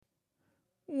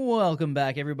Welcome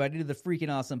back, everybody, to the Freaking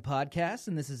Awesome Podcast,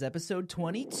 and this is episode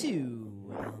 22.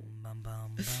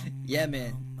 Yeah,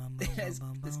 man.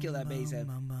 Let's kill that bass head.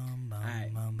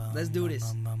 Alright, let's do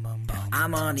this.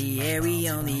 I'm on the air, we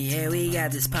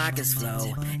got this podcast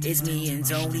flow. It's me and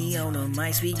Tony on the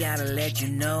mics, we gotta let you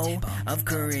know of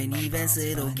current events,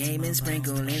 little gaming,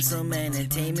 sprinkle in some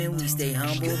entertainment. We stay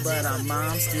humble, but our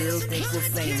moms still think we're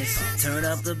famous. Turn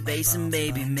up the bass and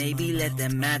baby, maybe let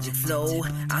that magic flow.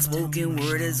 Our spoken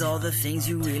word is all the things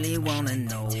you really wanna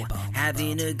know.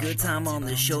 Having a good time on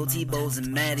the show, T-Bows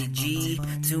and Matty G.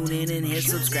 Tune in and hit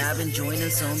subscribe and join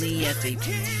us on the FAP.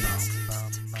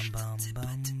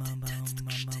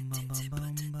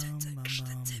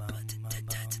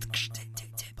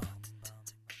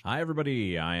 Hi,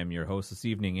 everybody. I am your host this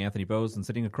evening, Anthony Bowes, and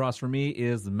sitting across from me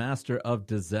is the master of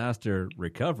disaster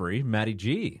recovery, Matty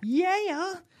G.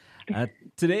 Yeah.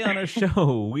 Today on our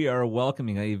show, we are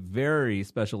welcoming a very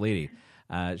special lady.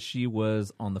 She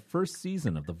was on the first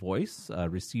season of The Voice,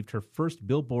 received her first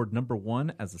Billboard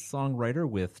 #1 as a songwriter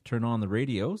with Turn On the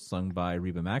Radio, sung by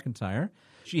Reba McEntire.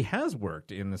 She has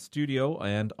worked in the studio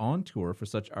and on tour for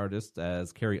such artists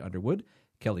as Carrie Underwood,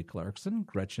 Kelly Clarkson,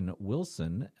 Gretchen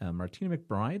Wilson, Martina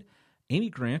McBride, Amy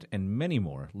Grant, and many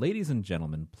more. Ladies and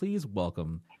gentlemen, please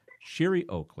welcome Cherie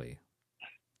Oakley.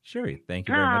 Cherie, thank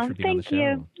you very much for being on the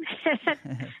show.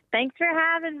 Thank you. Thanks for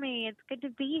having me. It's good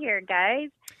to be here, guys.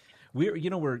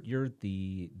 You're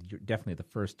definitely the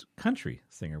first country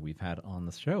singer we've had on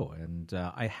the show, and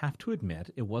I have to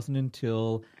admit, it wasn't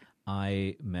until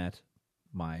I met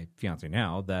my fiance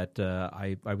now that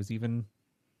I was even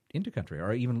into country,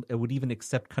 or I would even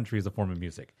accept country as a form of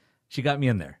music. She got me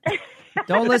in there.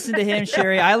 Don't listen to him,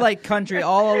 Cherie. I like country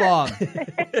all along.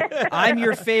 I'm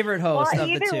your favorite host of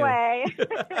the two. Either way.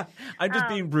 I'm just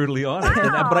being brutally honest,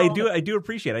 but I do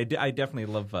appreciate it. I definitely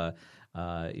love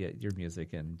your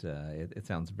music, and it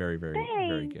sounds very, very,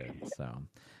 very good. So,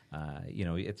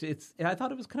 it's. I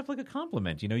thought it was kind of like a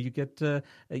compliment. You get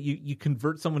you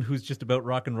convert someone who's just about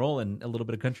rock and roll and a little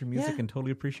bit of country music, and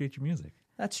totally appreciate your music.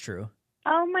 That's true.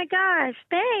 Oh my gosh,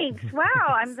 thanks. Wow,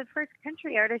 I'm the first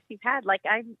country artist you've had.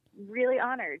 I'm really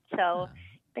honored. So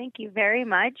thank you very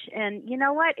much. And you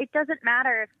know what? It doesn't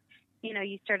matter if,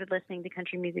 you started listening to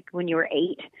country music when you were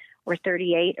 8 or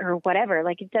 38 or whatever.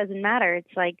 It doesn't matter. It's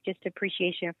just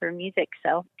appreciation for music.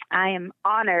 So I am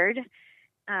honored,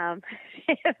 whether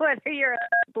you're a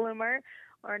bloomer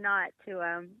or not,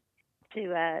 to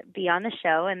be on the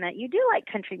show, and that you do like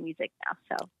country music now.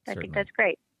 So I think that's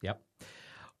great. Yep.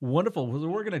 Wonderful. Well,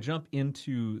 we're going to jump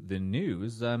into the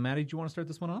news. Matty, do you want to start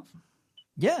this one off?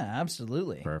 Yeah,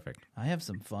 absolutely. Perfect. I have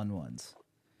some fun ones.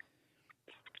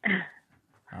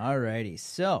 Alrighty.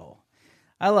 So,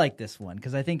 I like this one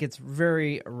because I think it's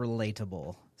very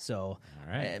relatable. So, all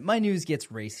right. My news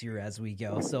gets racier as we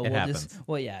go. So it happens.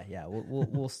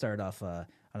 We'll start off on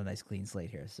a nice clean slate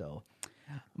here. So,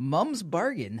 Mum's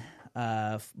bargain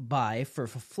buy for a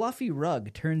fluffy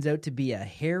rug turns out to be a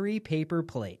hairy paper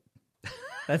plate.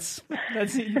 That's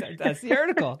the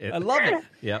article. I love it.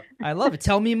 Yep. I love it.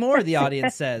 Tell me more, the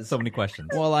audience says. So many questions.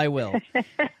 Well, I will.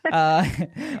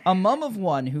 A mom of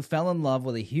one who fell in love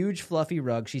with a huge fluffy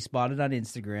rug she spotted on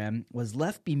Instagram was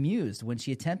left bemused when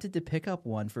she attempted to pick up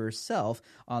one for herself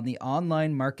on the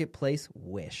online marketplace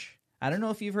Wish. I don't know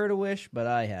if you've heard of Wish, but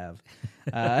I have.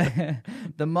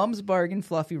 The Mum's Bargain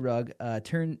fluffy rug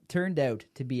turned out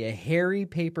to be a hairy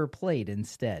paper plate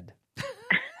instead.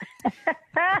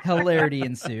 Hilarity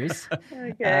ensues.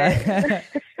 Okay.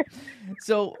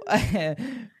 So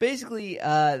basically,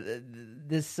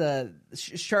 this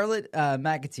Charlotte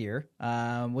McAteer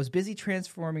was busy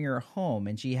transforming her home,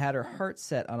 and she had her heart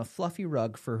set on a fluffy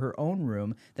rug for her own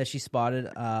room that she spotted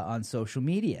on social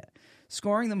media.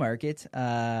 Scouring the market,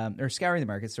 the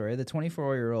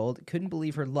 24-year-old couldn't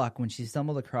believe her luck when she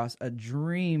stumbled across a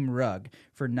dream rug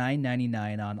for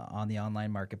 $9.99 on the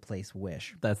online marketplace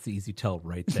Wish. That's the easy tell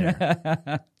right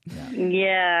there.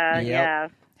 Yeah.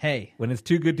 Hey. When it's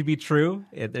too good to be true,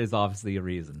 there's obviously a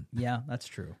reason. Yeah, that's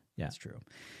true. Yeah. That's true.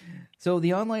 So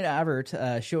the online advert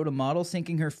showed a model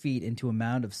sinking her feet into a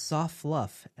mound of soft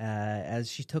fluff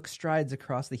as she took strides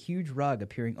across the huge rug,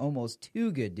 appearing almost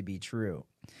too good to be true.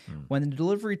 When the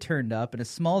delivery turned up in a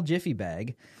small jiffy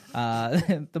bag,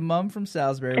 the mom from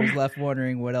Salisbury was left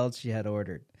wondering what else she had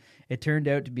ordered. It turned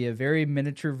out to be a very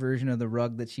miniature version of the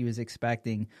rug that she was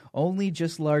expecting, only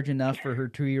just large enough for her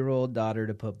 2-year-old daughter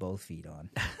to put both feet on.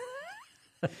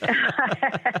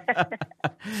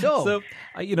 So,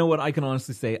 you know what? I can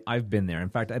honestly say I've been there. In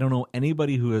fact, I don't know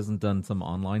anybody who hasn't done some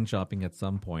online shopping at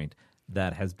some point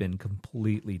that has been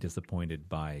completely disappointed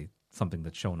by something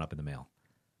that's shown up in the mail.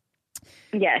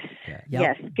 Yes. Yep.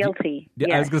 Yes. Guilty. I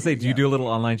Yes. was going to say, do you do a little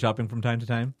online shopping from time to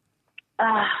time?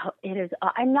 It is.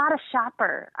 I'm not a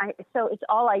shopper. So it's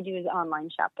all I do is online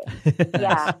shopping.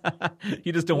 Yeah.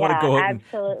 You just don't want to go out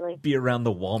absolutely. and be around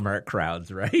the Walmart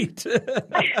crowds, right?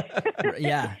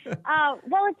 Yeah.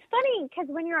 Well, it's funny because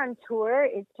when you're on tour,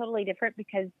 it's totally different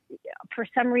because for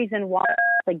some reason, Walmart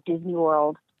is like Disney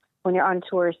World when you're on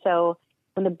tour. So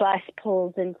when the bus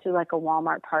pulls into like a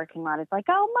Walmart parking lot, it's like,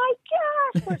 oh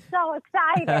my gosh, we're so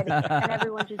excited. And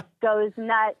everyone just goes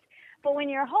nuts. But when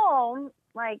you're home,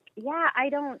 like, yeah, I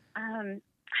don't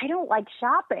like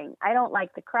shopping. I don't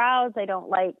like the crowds. I don't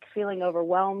like feeling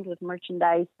overwhelmed with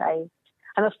merchandise. I'm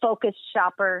a focused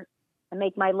shopper. I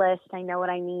make my list. I know what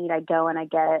I need. I go and I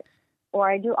get it. Or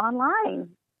I do online.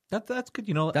 That's good.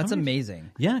 You know, That's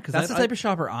amazing. Yeah, because that's the type of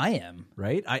shopper I am.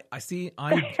 Right? I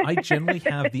generally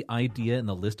have the idea and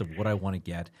the list of what I want to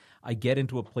get. I get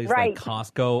into a place like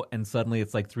Costco, and suddenly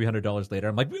it's like $300 later.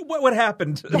 I'm like, what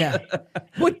happened? Yeah.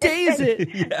 What day is it?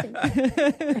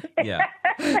 Yeah.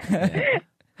 Yeah.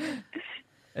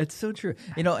 It's so true.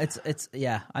 You know, it's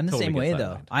I'm the Totally same get way sidelined.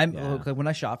 though. I'm Yeah. like, when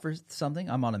I shop for something,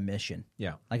 I'm on a mission.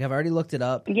 Yeah. Like I've already looked it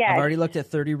up. Yes. I've already looked at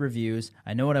 30 reviews.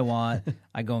 I know what I want.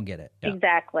 I go and get it. Yeah.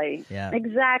 Exactly. Yeah.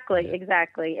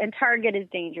 Exactly. And Target is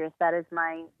dangerous. That is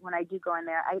when I do go in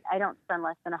there, I don't spend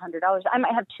less than $100. I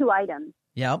might have 2 items.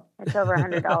 Yep. It's over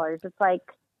 $100. It's like,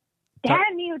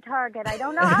 damn you, Target. I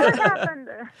don't know how it happened.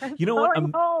 You know what?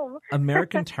 Going home.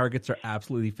 American Targets are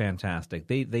absolutely fantastic.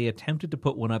 They attempted to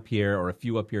put one up here or a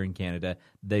few up here in Canada.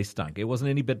 They stunk. It wasn't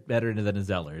any bit better than a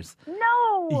Zellers.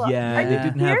 No. Yeah, Are they you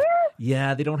didn't have. serious?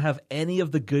 Yeah, they don't have any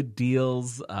of the good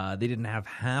deals. They didn't have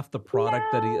half the product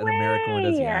that an American one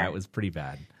does. Yeah, it was pretty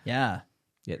bad. Yeah.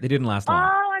 Yeah, they didn't last long.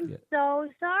 Oh, I'm so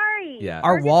sorry. Yeah.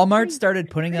 Our Target's Walmart pretty- started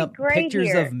putting pretty up great pictures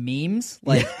here. of memes.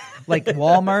 Like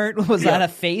Walmart was had a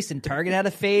face and Target had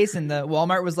a face, and the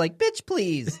Walmart was like, "Bitch,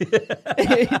 please."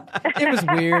 It was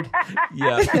weird.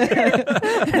 Yeah.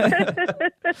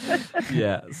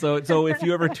 Yeah. So if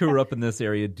you ever tour up in this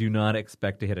area, do not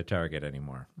expect to hit a Target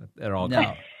anymore. They're all No.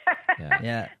 gone. Yeah.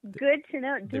 Yeah. Good to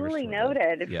know. They were Duly short-lived.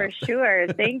 noted Yeah. for sure.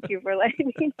 Thank you for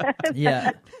letting me know.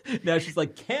 Yeah. Now she's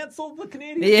like, cancel the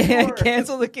Canadian Yeah, tour.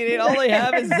 cancel the Canadian. All they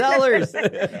have is Zellers.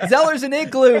 Zellers and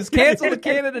Igloos. Cancel the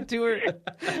Canada tour.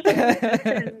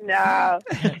 No.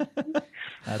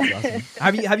 That's awesome.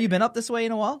 Have you been up this way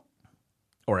in a while?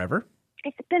 Or ever.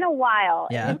 It's been a while.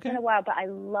 Yeah. It's been a while, but I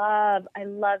love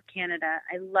Canada.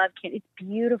 I love Canada. It's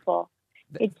beautiful.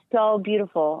 It's so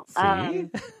beautiful. See?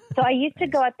 So I used to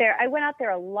go out there. I went out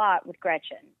there a lot with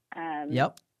Gretchen.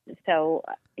 Yep. So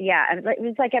yeah, it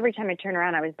was like every time I turn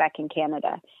around, I was back in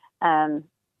Canada. Yeah,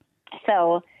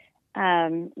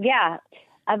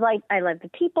 I love the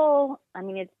people. I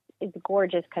mean, it's a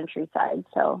gorgeous countryside.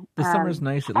 So The summer's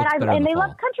nice. It looks and better in the they fall.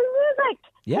 love country music.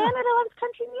 Yeah. Canada loves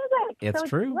country music. It's so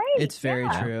true. Great. It's very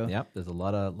true. Yep. There's a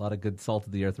lot of good salt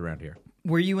of the earth around here.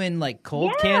 Were you in like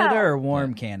cold Yeah. Canada or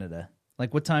warm Canada?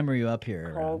 Like what time were you up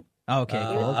here? Cold. Oh, okay.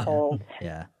 It was cold.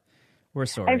 Yeah. We're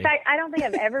sorry. In fact, I don't think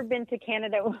I've ever been to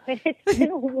Canada when it's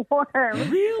been warm.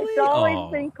 Really? It's always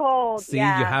Oh. been cold. See,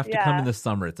 yeah, you have to come yeah. in the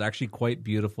summer. It's actually quite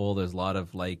beautiful. There's a lot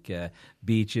of like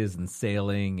beaches and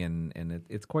sailing, and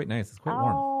it's quite nice. It's quite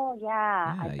warm. Oh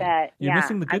yeah, I Yeah, bet. you're yeah,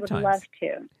 missing the good I would times. love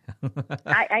to.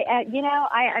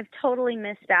 I've totally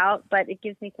missed out, but it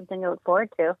gives me something to look forward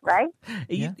to, right?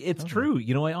 Yeah, It's true.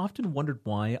 You know, I often wondered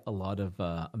why a lot of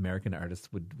American artists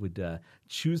would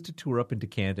choose to tour up into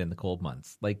Canada in the cold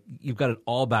months. Like, you've got it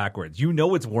all backwards. You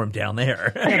know it's warm down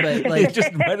there. Yeah, but, like- You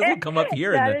just might as well come up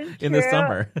here That in is the true.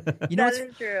 summer. You know, That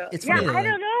is true. it's yeah, funny, I like-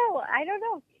 don't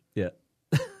know. Yeah.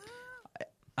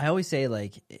 I always say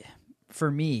like, for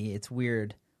me, it's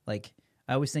weird. Like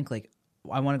I always think like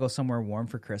I want to go somewhere warm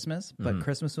for Christmas, but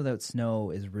Christmas without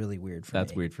snow is really weird for me.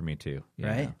 That's weird for me too. Yeah,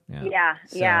 Right?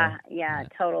 Yeah. Yeah,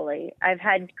 totally. I've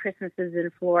had Christmases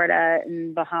in Florida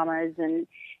and Bahamas, and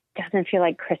it doesn't feel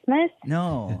like Christmas.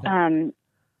 No,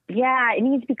 Yeah, it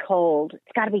needs to be cold.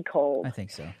 It's got to be cold. I think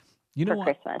so. You know for what?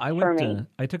 Christmas, I for went. me.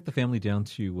 I took the family down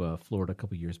to Florida a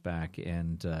couple years back,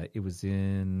 and it was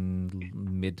in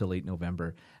mid to late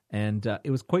November, and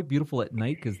it was quite beautiful at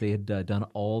night because they had done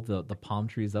all the palm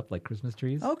trees up like Christmas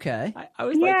trees. Okay. I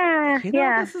was Yeah, like, you know,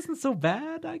 yeah. this isn't so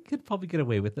bad. I could probably get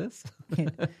away with this.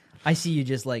 I see you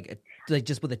just like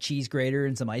just with a cheese grater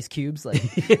and some ice cubes. Like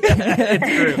It's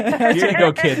true. Here you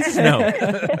go, kids. Snow.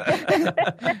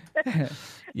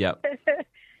 Yep.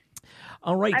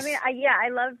 All right. I mean,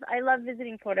 I love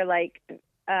visiting Florida. Like,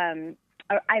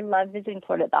 I love visiting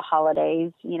Florida at the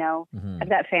holidays. You know, I've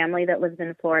got family that lives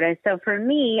in Florida, so for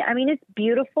me, I mean, it's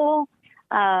beautiful.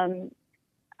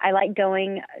 I like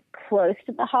going close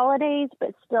to the holidays,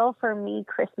 but still for me,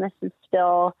 Christmas is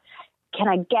still, can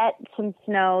I get some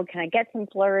snow? Can I get some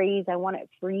flurries? I want it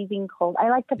freezing cold. I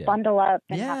like to bundle up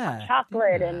and have hot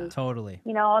chocolate and, totally,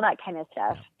 all that kind of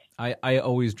stuff. I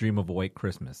always dream of a white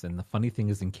Christmas, and the funny thing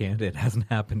is in Canada, it hasn't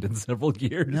happened in several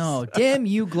years. No, damn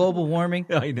you, global warming.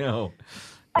 I know.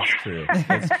 That's true.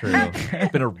 That's true.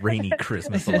 It's been a rainy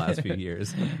Christmas the last few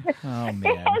years. Oh, man.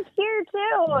 It has here,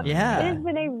 too. Yeah. It has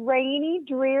been a rainy,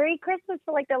 dreary Christmas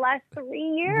for like the last 3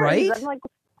 years. Right? I'm like,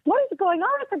 what is going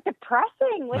on? It's like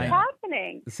depressing. What's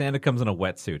happening? Santa comes in a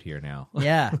wetsuit here now.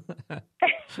 Yeah.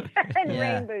 And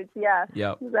rain boots, yeah.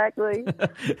 Yep. Exactly.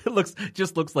 It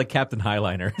just looks like Captain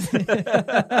Highliner.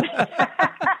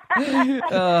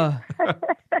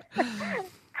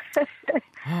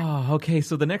 Oh, okay.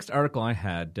 So the next article I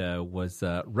had was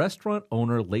restaurant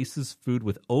owner laces food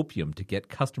with opium to get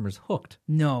customers hooked.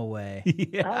 No way.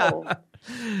 Yeah. Oh.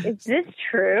 Is this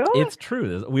true? It's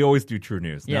true. We always do true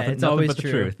news. Yeah, nothing, it's nothing always but the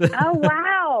true. truth. Oh,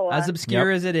 wow. As obscure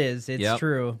as it is, it's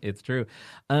true. It's true.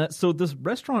 So this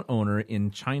restaurant owner in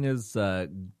China's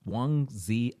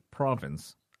Guangxi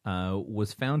province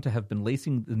was found to have been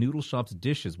lacing the noodle shop's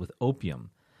dishes with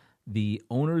opium. The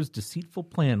owner's deceitful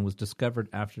plan was discovered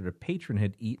after a patron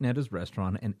had eaten at his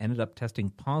restaurant and ended up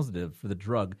testing positive for the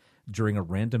drug during a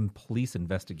random police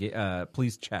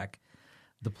check.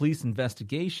 The police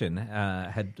investigation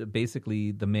had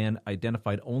basically the man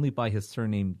identified only by his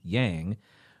surname Yang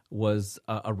was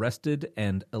arrested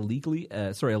and allegedly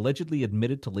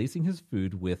admitted to lacing his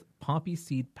food with poppy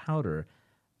seed powder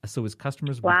so his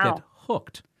customers would get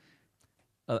hooked.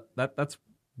 That's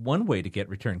one way to get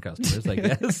return customers, I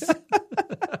guess.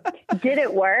 Did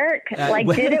it work?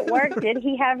 Did it work? Did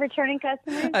he have returning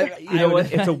customers? You know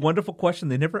what? It's a wonderful question.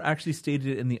 They never actually stated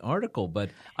it in the article,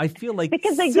 but I feel like...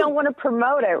 Because they don't want to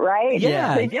promote it, right?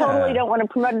 Yeah. They totally don't want to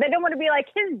promote it. They don't want to be like,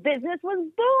 his business was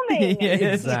booming.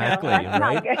 Exactly,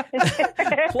 right?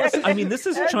 Plus, I mean, this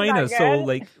is China, so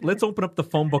let's open up the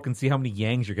phone book and see how many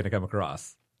Yangs you're going to come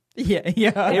across. Yeah.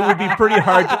 It would be pretty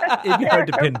hard. It'd be hard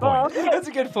to pinpoint. That's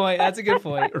a good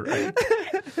point. Right.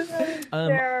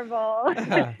 Terrible.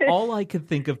 All I could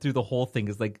think of through the whole thing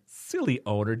is like, silly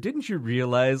owner, didn't you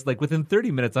realize within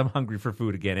 30 minutes I'm hungry for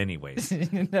food again anyways?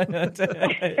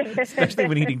 Especially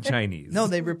when eating Chinese. No,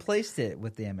 they replaced it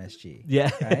with the MSG.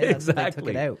 Yeah, right? exactly. They took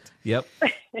it out. Yep.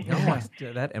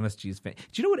 That MSG is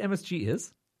fantastic. Do you know what MSG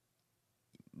is?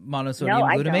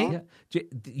 Monosodium glutamate? Yeah.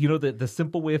 You know the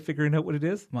simple way of figuring out what it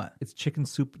is? What? It's chicken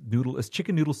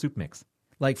noodle soup mix.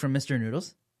 Like from Mr.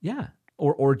 Noodles? Yeah.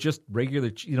 Or just regular,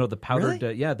 the powdered,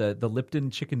 Really? the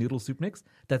Lipton chicken noodle soup mix.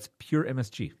 That's pure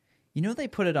MSG. You know they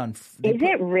put it on... Is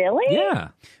it really? Yeah.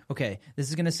 Okay, this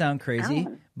is going to sound crazy,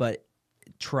 but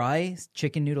try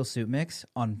chicken noodle soup mix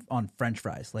on French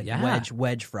fries,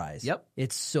 wedge fries. Yep.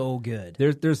 It's so good.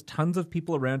 There's tons of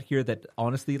people around here that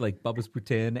honestly, like Bubba's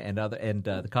Poutine and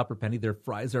the Copper Penny, their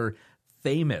fries are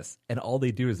famous, and all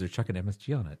they do is they're chucking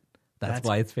MSG on it. That's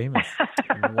why it's famous.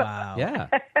 Wow. Yeah.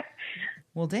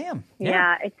 Well, damn.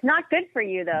 Yeah, it's not good for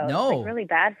you, though. No. It's really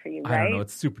bad for you, right? I don't know.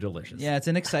 It's super delicious. Yeah, it's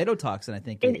an excitotoxin, I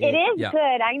think. It is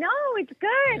good. I know. It's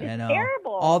good. I know. It's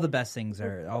terrible. All the best things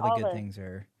are, all the good things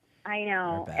are... I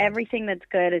know. bad. Everything that's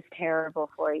good is terrible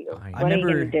for you. I What are you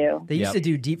going to do? They used to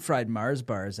do deep fried Mars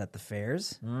bars at the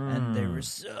fairs, and they were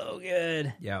so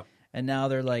good. Yeah. And now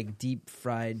they're like deep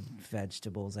fried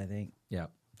vegetables, I think. Yeah.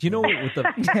 Do you know what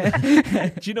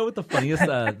the funniest,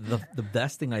 the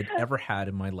best thing I'd ever had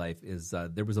in my life is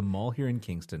there was a mall here in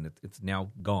Kingston. It's now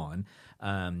gone,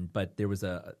 but there was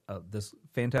this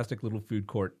fantastic little food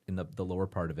court in the lower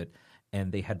part of it,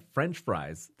 and they had French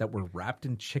fries that were wrapped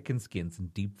in chicken skins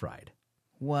and deep fried.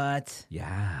 What?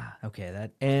 Yeah. Okay,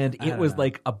 it was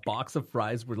like a box of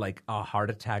fries were like a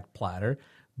heart attack platter,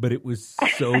 but it was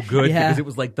so good because it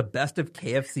was like the best of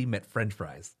KFC met French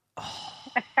fries. Oh.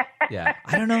 Yeah.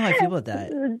 I don't know how I feel about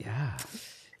that. Yeah.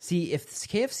 See, if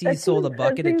KFC sold a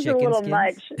bucket of chicken a little skins,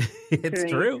 much. It's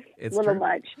true. It's a little true.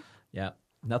 much. Yeah.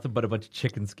 Nothing but a bunch of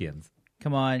chicken skins.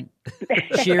 come on.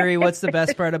 Cherie, what's the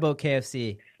best part about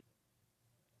KFC?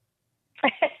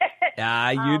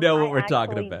 You know what we're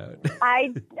talking about.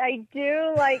 I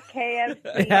do like KFC with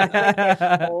their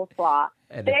coleslaw.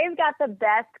 They've got the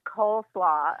best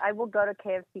coleslaw. I will go to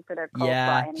KFC for their coleslaw.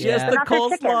 Yeah, just the Not their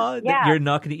coleslaw? chicken. Yeah. You're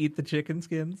not going to eat the chicken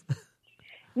skins?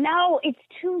 No, it's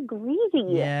too greasy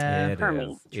Yeah, for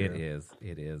me. It is.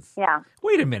 Yeah.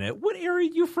 Wait a minute. What area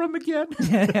are you from again?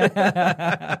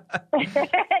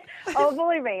 Oh,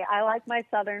 believe me, I like my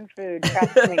southern food.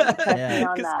 Trust me. Trust me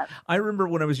on that. I remember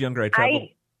when I was younger, I traveled.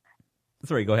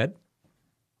 Sorry, go ahead.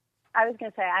 I was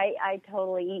going to say, I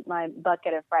totally eat my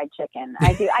bucket of fried chicken.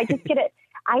 I do. I just get it.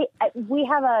 We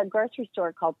have a grocery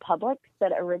store called Publix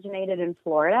that originated in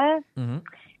Florida,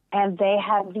 and they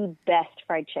have the best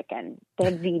fried chicken.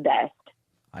 They're the best.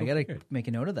 I got to make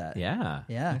a note of that. Yeah.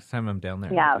 Next time I'm down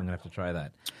there, Yeah. I'm going to have to try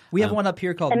that. We have one up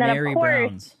here called and then, of Mary course-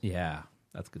 Brown's. Yeah.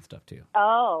 That's good stuff, too.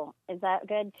 Oh, is that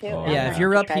good too? Oh, I'm Yeah, gonna if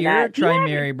you're have up to try here, that. try Yeah,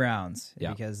 Mary Brown's.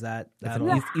 Yeah. Because It's that'll...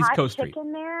 an East East Coast hot Street.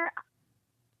 chicken there.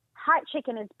 Hot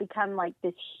chicken has become like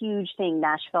this huge thing.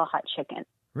 Nashville hot chicken.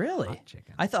 Really? Hot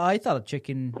chicken. I thought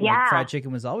chicken, like Yeah. fried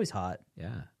chicken was always hot. Yeah.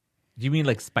 Do you mean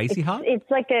like spicy hot? It's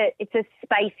like it's a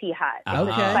spicy hot. It's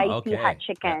Okay. a spicy Okay. hot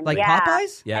chicken. Like yeah.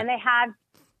 Popeyes? Yeah. And they have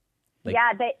Like-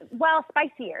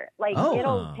 spicier. Like Oh.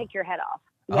 it'll take your head off.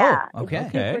 Oh, Yeah. okay.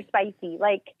 It's super spicy.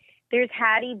 Like there's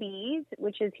Hattie B's,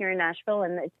 which is here in Nashville,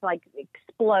 and it's like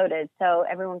exploded. So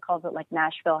everyone calls it like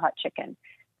Nashville hot chicken.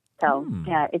 So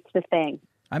yeah, it's the thing.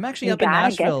 I'm actually You up in gotta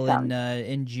get Nashville some.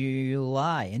 in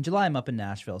July. In July, I'm up in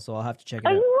Nashville, so I'll have to check it Oh,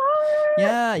 out. you are?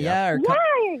 Yeah. Yeah, you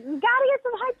gotta get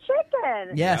some hot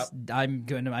chicken. Yes,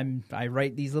 I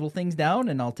write these little things down,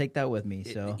 and I'll take that with me.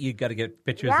 So, You got to get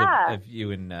pictures Yeah. of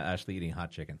you and Ashley eating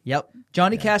hot chicken. yep,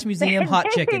 Johnny Cash Museum hot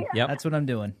chicken. Yep. That's what I'm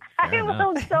doing. I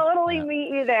will totally meet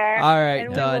you there. All right,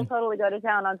 and done. we will totally go to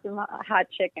town on some hot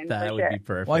chicken That for would sure. be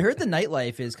perfect. Well, I heard the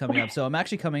nightlife is coming up, so I'm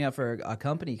actually coming up for a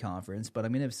company conference. But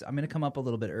I'm gonna come up a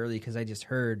little bit early because I just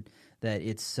heard that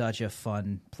it's such a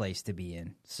fun place to be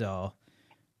in. So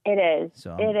It is.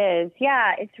 So- It is.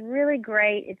 Yeah, it's really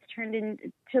great. It's turned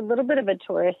into a little bit of a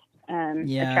tourist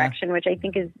Yeah. attraction, which I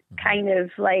think is kind of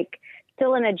like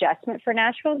still an adjustment for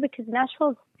Nashville because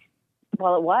Nashville's,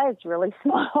 well, it was really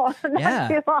small Yeah. not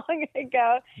too long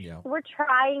ago. Yeah. We're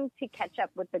trying to catch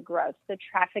up with the growth. The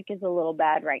traffic is a little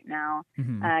bad right now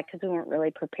because we weren't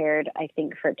really prepared, I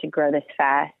think, for it to grow this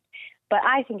fast. But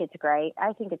I think it's great.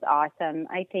 I think it's awesome.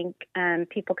 I think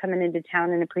people coming into town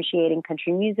and appreciating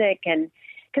country music, and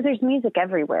because there's music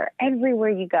everywhere. Everywhere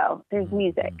you go, there's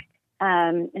music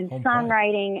and Home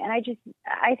songwriting. And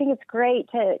I think it's great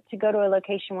to go to a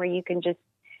location where you can just,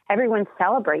 everyone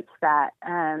celebrates that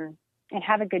and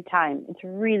have a good time. It's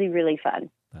really, really fun.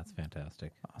 That's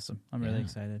fantastic. awesome. I'm really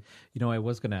excited. You know, I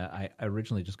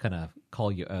originally just kind of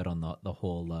call you out on the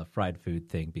whole fried food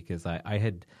thing because I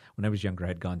had, when I was younger, I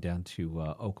had gone down to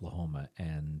Oklahoma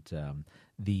and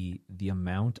the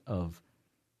amount of,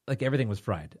 like, everything was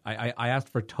fried. I asked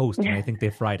for toast and I think they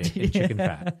fried it in chicken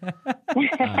fat.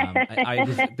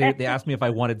 They asked me if I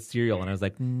wanted cereal and I was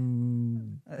like,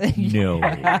 no.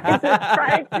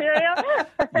 Fried cereal?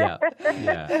 Yeah.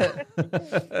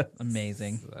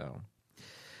 Amazing. So,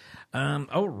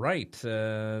 all right.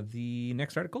 The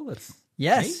next article. That's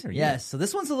Yes, me or you? yes. So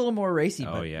this one's a little more racy,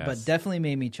 Oh, but, yes. but definitely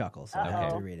made me chuckle. So I have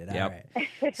Okay. to read it. Yep. All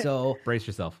right. So Brace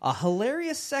yourself. a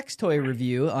hilarious sex toy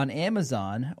review on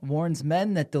Amazon warns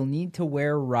men that they'll need to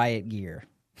wear riot gear.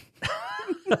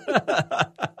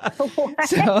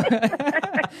 So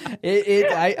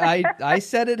I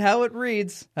said it how it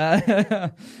reads.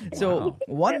 So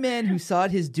one man who saw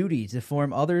it his duty to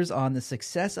inform others on the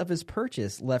success of his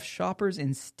purchase left shoppers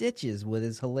in stitches with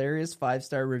his hilarious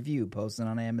 5-star review posted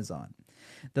on Amazon.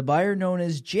 The buyer, known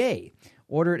as Jay,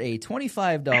 ordered a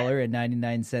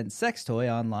 $25.99 sex toy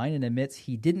online and admits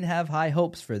he didn't have high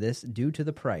hopes for this due to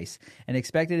the price and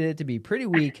expected it to be pretty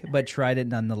weak, but tried it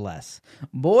nonetheless.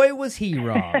 Boy, was he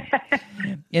wrong.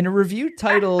 In a review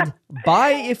titled,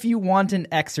 "Buy If You Want an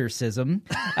Exorcism,"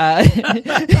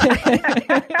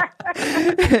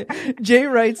 Jay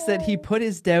writes that he put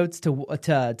his doubts to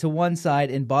one side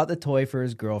and bought the toy for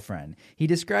his girlfriend. He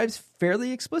describes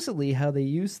fairly explicitly how they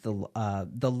use the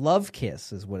love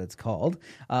kiss, is what it's called,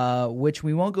 which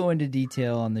we won't go into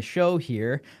detail on the show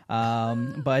here.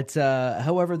 But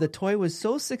however, the toy was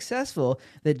so successful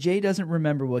that Jay doesn't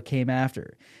remember what came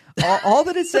after. All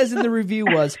that it says in the review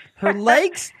was, her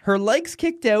legs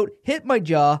kicked out, hit my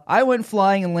jaw, I went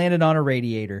flying and landed on a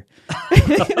radiator.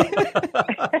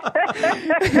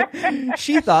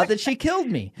 She thought that she killed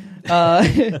me.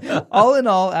 All in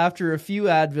all, after a few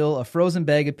Advil, a frozen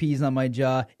bag of peas on my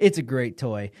jaw, it's a great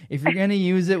toy. If you're going to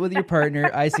use it with your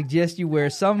partner, I suggest you wear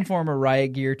some form of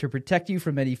riot gear to protect you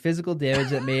from any physical damage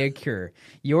that may occur.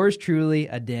 Yours truly,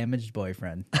 a damaged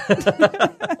boyfriend.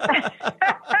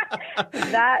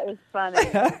 That is funny.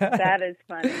 That is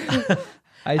funny.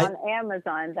 On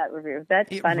Amazon, that review.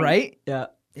 That's funny. Right? Yeah.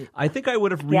 I think I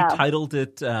would have retitled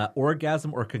it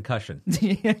Orgasm or Concussion.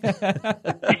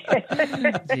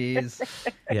 Jeez.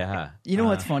 Yeah. You know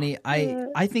what's funny?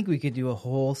 I think we could do a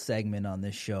whole segment on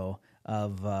this show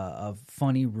of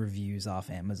funny reviews off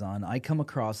Amazon. I come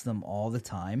across them all the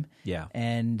time. Yeah.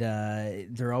 And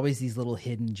they're always these little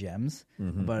hidden gems,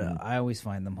 but I always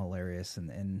find them hilarious,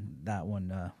 and that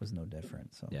one was no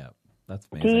different. So Yeah. that's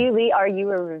amazing. Are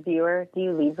you a reviewer? Do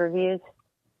you leave reviews?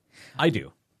 I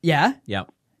do. Yeah? Yeah,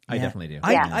 I definitely do.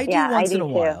 I do once in a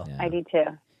while. I do too.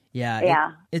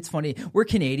 Yeah. It's funny. We're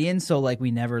Canadian, so like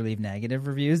we never leave negative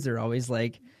reviews. They're always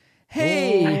like,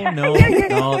 hey. Oh,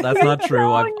 no, that's not true.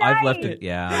 So I've left nice. it.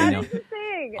 Yeah, I know.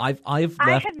 I've I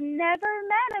left. have never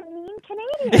met a mean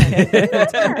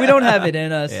Canadian. We don't have it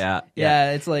in us.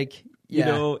 Yeah. It's like, You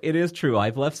know, it is true.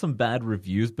 I've left some bad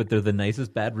reviews, but they're the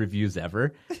nicest bad reviews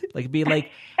ever. Like, be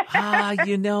like,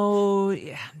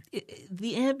 the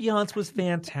ambiance was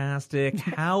fantastic.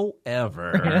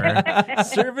 However,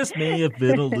 service may have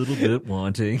been a little bit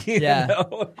wanting. Yeah.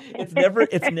 It's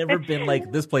never been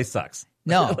like, this place sucks.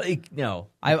 No. Like, no.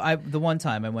 I the one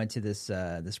time I went to this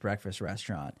breakfast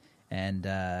restaurant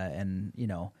and you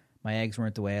know, my eggs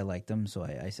weren't the way I liked them, so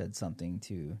I said something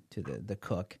to the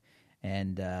cook.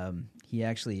 And he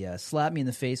actually slapped me in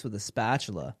the face with a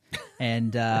spatula,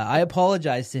 and I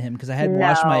apologized to him because I had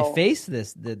washed my face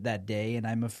that day, and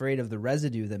I'm afraid of the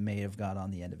residue that may have got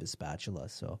on the end of his spatula.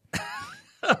 So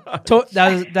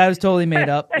that was totally made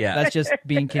up. Yeah. That's just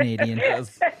being Canadian.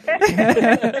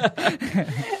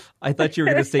 I thought you were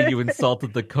going to say you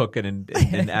insulted the cook, and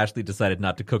Ashley decided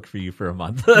not to cook for you for a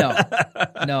month.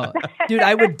 No, dude,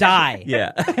 I would die.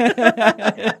 Yeah.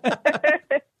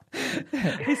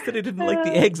 I said I didn't like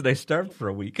the eggs and I starved for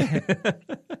a week.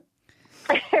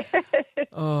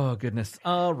 Oh, goodness.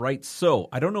 All right. So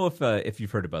I don't know if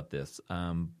you've heard about this,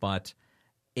 but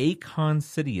Akon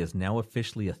City is now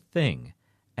officially a thing,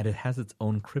 and it has its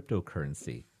own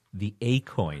cryptocurrency, the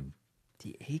A-coin.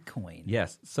 The A-coin?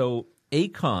 Yes. So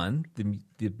Akon,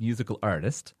 the musical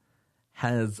artist,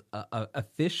 has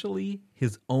officially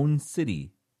his own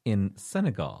city in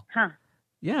Senegal. Huh.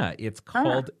 Yeah, it's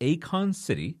called Akon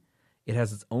City. It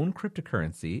has its own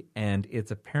cryptocurrency, and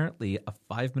it's apparently a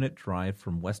 5-minute drive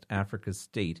from West Africa's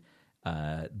state,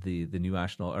 the new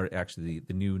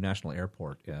national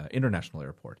airport, international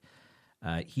airport.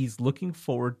 He's looking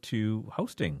forward to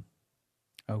hosting.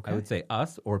 Okay. I would say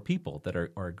us or people that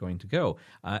are going to go.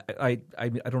 I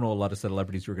don't know a lot of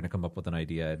celebrities who are going to come up with an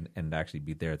idea and actually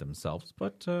be there themselves,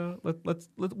 but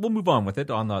we'll move on with it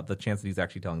on the chance that he's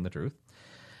actually telling the truth.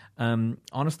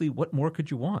 Honestly, what more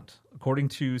could you want? According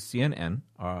to CNN,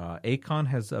 Akon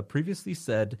has previously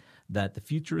said that the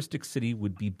futuristic city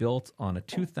would be built on a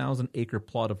 2,000-acre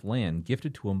plot of land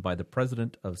gifted to him by the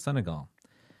president of Senegal.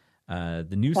 The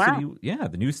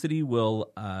new city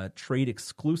will trade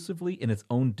exclusively in its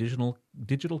own digital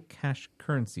cash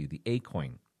currency, the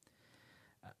A-coin.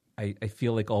 I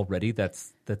feel like already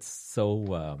that's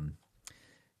so.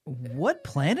 What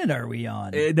planet are we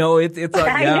on? No, it's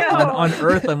on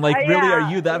Earth. I'm like, really?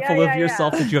 Are you that full of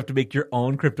yourself that you have to make your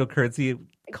own cryptocurrency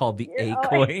called the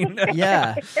A-coin?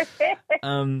 Yeah.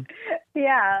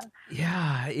 Yeah.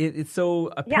 It's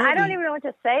so. I don't even know what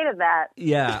to say to that.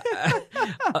 Yeah.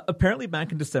 Apparently,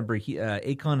 back in December,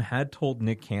 Akon had told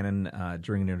Nick Cannon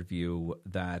during an interview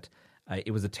that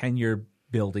it was a 10-year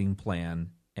building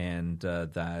plan, and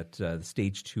that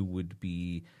stage 2 would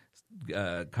be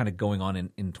kind of going on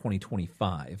in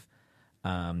 2025.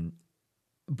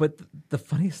 But the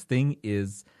funniest thing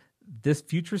is this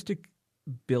futuristic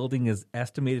building is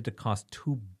estimated to cost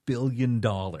 $2 billion.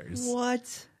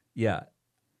 What? Yeah.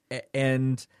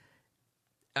 And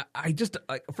I just,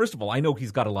 first of all, I know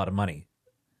he's got a lot of money.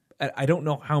 I don't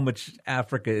know how much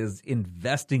Africa is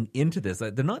investing into this.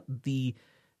 They're not the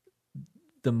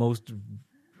most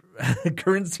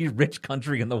currency rich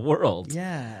country in the world.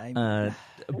 Yeah.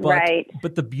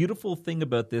 But the beautiful thing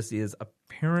about this is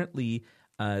apparently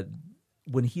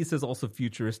when he says also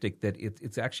futuristic, that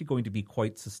it's actually going to be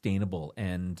quite sustainable,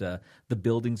 and the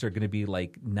buildings are going to be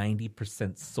like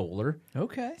 90% solar.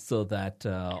 Okay. So that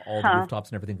all the rooftops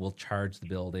and everything will charge the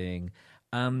building.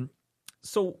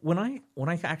 So when I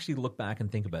actually look back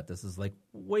and think about this, is like,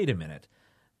 wait a minute,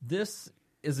 this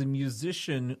is a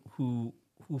musician who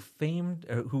famed,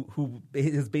 who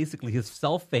is basically his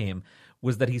self-fame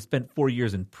was that he spent 4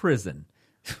 years in prison.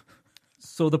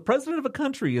 So the president of a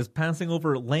country is passing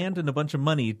over land and a bunch of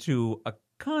money to a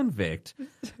convict,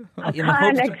 An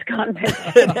ex-convict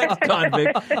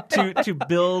to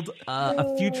build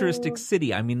a futuristic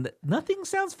city. I mean, nothing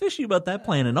sounds fishy about that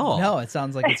plan at all. No, it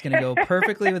sounds like it's going to go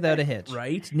perfectly without a hitch.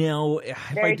 Right? Now,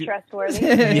 very trustworthy.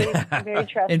 Very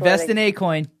trustworthy. Invest in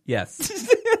A-coin. Yes.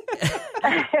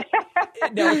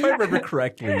 Now, if I remember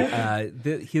correctly,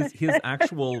 his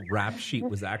actual rap sheet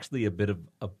was actually a bit of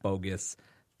a bogus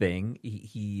thing.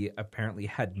 He apparently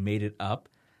had made it up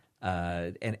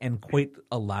and quite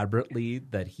elaborately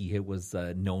that he was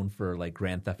known for like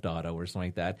Grand Theft Auto or something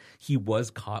like that. He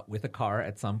was caught with a car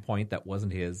at some point that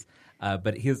wasn't his,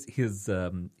 but his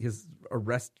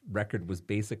arrest record was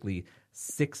basically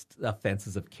 6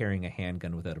 offenses of carrying a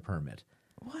handgun without a permit.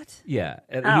 What? Yeah,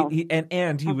 and Oh. he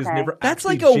was Okay. never. That's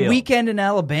actually like a jailed. weekend in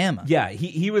Alabama. Yeah,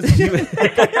 he was he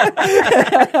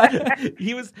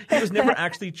was never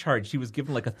actually charged. He was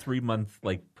given like a 3-month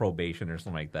like probation or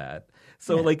something like that.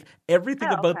 So like everything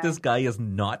Oh, about okay. this guy is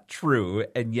not true,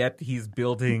 and yet he's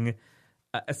building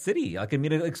a city. Like I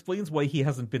mean, it explains why he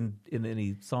hasn't been in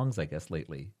any songs, I guess,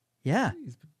 lately. Yeah.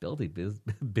 He's building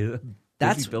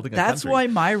That's building a that's country. why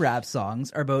my rap songs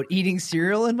are about eating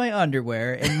cereal in my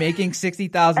underwear and making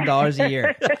 $60,000 a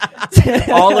year.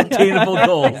 all obtainable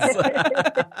goals.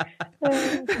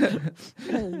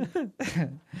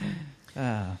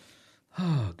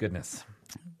 Oh goodness!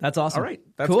 That's awesome. All right,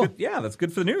 that's cool. good. Yeah, that's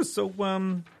good for the news. So,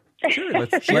 sure,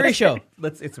 let's Cherie Show.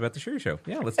 It's about the Cherie Show.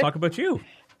 Yeah, let's talk about you.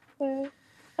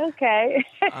 Okay.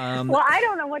 Well, I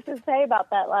don't know what to say about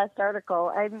that last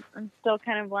article. I'm still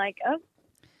kind of like,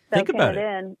 Think soaking about it it.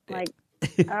 in. Like,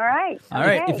 all right. All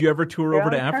right, okay. If you ever tour Your over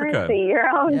to own Africa, currency, your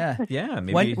own. Yeah. yeah,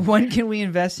 maybe When can we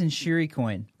invest in Cherie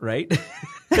coin? right.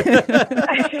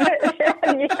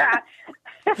 Yeah.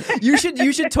 You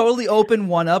should totally open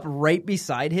one up right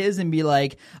beside his and be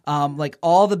like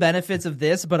all the benefits of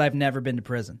this, but I've never been to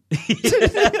prison. Yeah,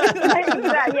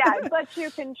 but you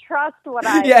can trust what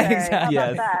I Yeah, say. exactly.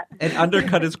 How about Yes, that? and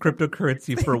undercut his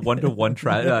cryptocurrency for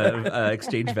 1-to-1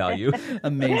 exchange value.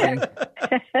 Amazing.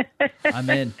 I'm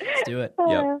in. Let's do it.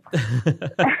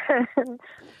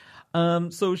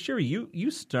 Yep. So Cherie,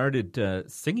 you started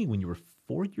singing when you were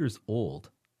 4 years old.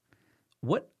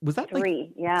 What was that?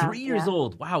 3, yeah. 3 years yeah.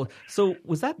 old. Wow. So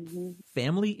was that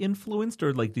family influenced,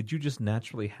 or like did you just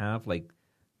naturally have like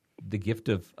the gift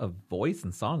of voice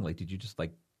and song? Like did you just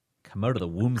like come out of the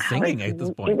womb singing at this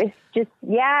point? It was just,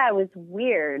 it was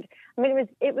weird. I mean,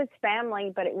 it was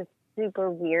family, but it was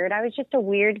super weird. I was just a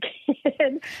weird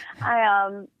kid.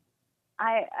 I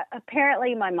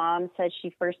apparently my mom said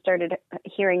she first started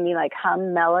hearing me like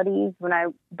hum melodies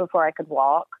before I could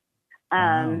walk.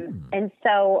 And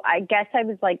so I guess I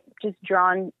was like just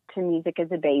drawn to music as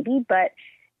a baby, but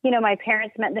you know, my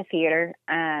parents met in the theater.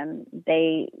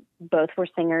 They both were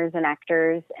singers and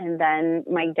actors. And then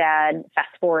my dad,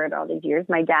 fast forward all these years,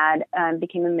 my dad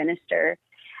became a minister.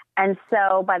 And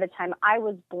so by the time I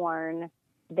was born,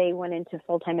 they went into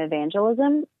full-time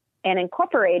evangelism and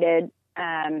incorporated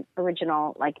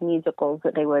original like musicals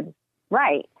that they would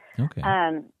write. Okay.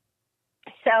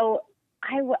 So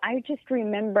I just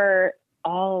remember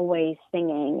always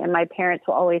singing, and my parents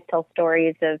will always tell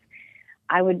stories of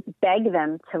I would beg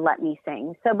them to let me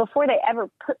sing. So before they ever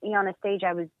put me on a stage,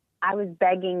 I was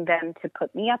begging them to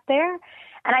put me up there.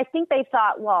 And I think they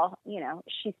thought, well, you know,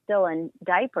 she's still in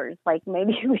diapers, like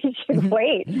maybe we should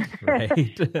wait. Right.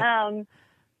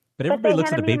 But everybody they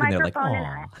looks at the handed me baby a and they're like,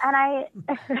 microphone, "Oh." and I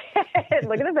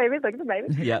look at the baby, look at the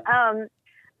baby. Yeah.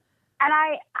 And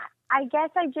I guess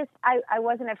I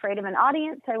wasn't afraid of an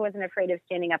audience. I wasn't afraid of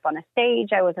standing up on a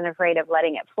stage. I wasn't afraid of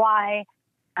letting it fly.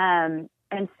 And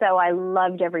so I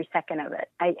loved every second of it.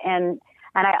 And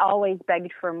I always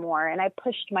begged for more, and I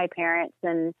pushed my parents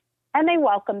and they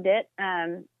welcomed it.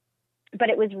 But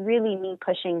it was really me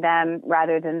pushing them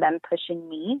rather than them pushing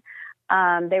me.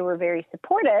 They were very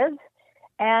supportive,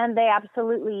 and they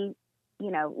absolutely,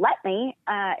 you know, let me.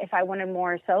 If I wanted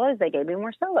more solos, they gave me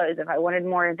more solos. If I wanted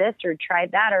more of this or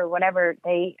tried that or whatever,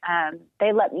 they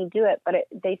let me do it. But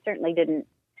they certainly didn't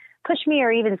push me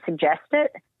or even suggest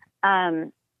it.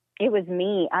 It was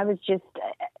me. I was just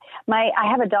I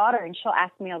have a daughter, and she'll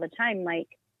ask me all the time, like,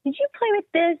 did you play with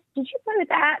this? Did you play with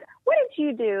that? What did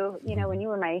you do, you know, when you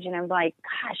were my age? And I'm like,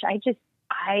 gosh,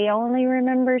 I only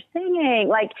remember singing.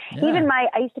 Like, even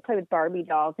I used to play with Barbie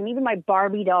dolls, and even my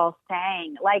Barbie doll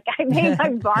sang. Like, I made my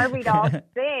Barbie doll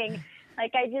sing.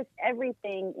 Like,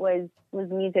 everything was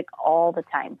music all the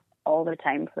time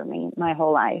for me, my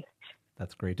whole life.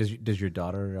 That's great. Does your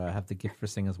daughter have the gift for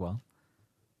sing as well?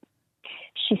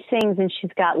 She sings, and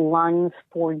she's got lungs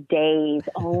for days.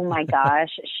 Oh my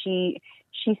gosh. She's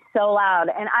so loud,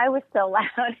 and I was so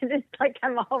loud. And it's like,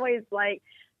 I'm always like,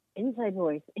 inside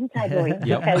voice, Yep.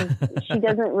 because she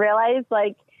doesn't realize,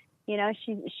 like, you know,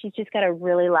 she's just got a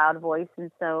really loud voice.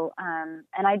 And so,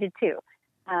 and I did too.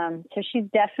 So she's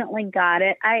definitely got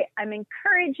it. I'm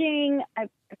encouraging. I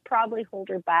probably hold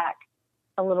her back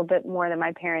a little bit more than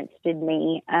my parents did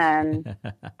me.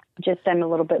 Just I'm a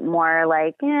little bit more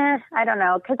like, I don't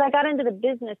know. Because I got into the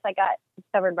business, I got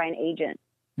discovered by an agent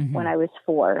when I was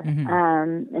 4,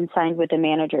 and signed with a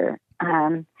manager.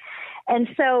 And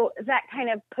so that kind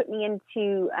of put me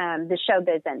into the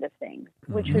showbiz end of things,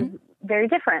 which was very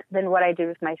different than what I do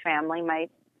with my family.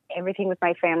 Everything with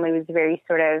my family was very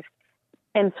sort of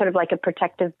like a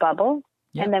protective bubble.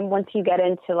 Yep. And then once you get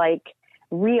into like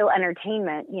real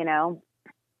entertainment,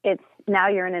 it's now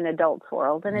you're in an adult's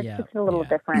world, and it's just a little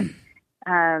different.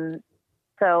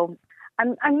 So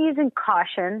I'm using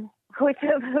caution with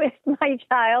my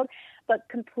child, but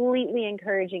completely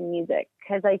encouraging music,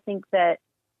 because I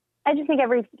just think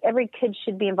every kid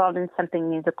should be involved in something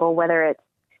musical, whether it's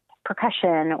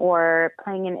percussion or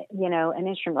playing an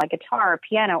instrument like guitar or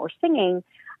piano or singing.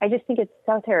 I just think it's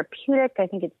so therapeutic. I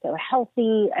think it's so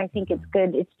healthy. I think it's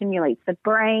good. It stimulates the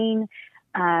brain.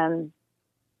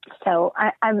 So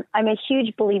I'm a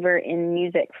huge believer in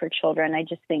music for children. I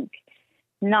just think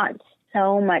not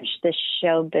so much the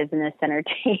show business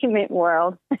entertainment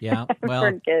world. Yeah, well,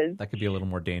 for kids. That could be a little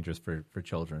more dangerous for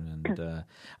children. And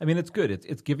I mean, it's good.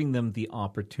 It's giving them the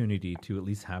opportunity to at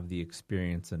least have the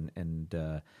experience and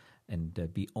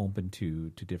be open to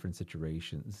different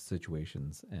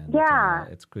situations. And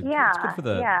it's good. It's good for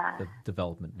the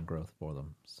development and growth for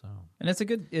them. So, and it's a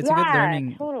good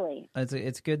learning. Totally.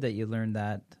 It's good that you learn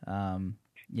that,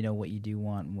 what you do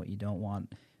want and what you don't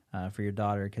want for your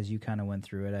daughter, because you kind of went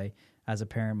through it. As a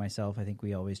parent myself, I think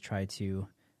we always try to,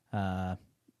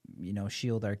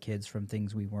 shield our kids from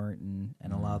things we weren't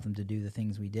and allow them to do the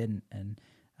things we didn't. And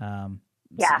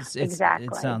exactly.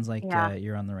 It sounds like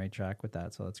you're on the right track with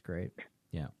that, so that's great.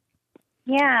 Yeah.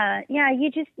 Yeah.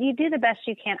 You do the best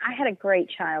you can. I had a great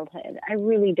childhood. I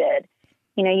really did.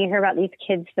 You hear about these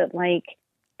kids that like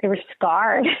they were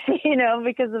scarred,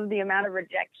 because of the amount of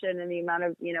rejection and the amount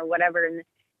of, whatever, and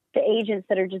the agents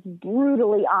that are just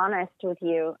brutally honest with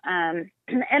you. And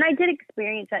I did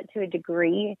experience that to a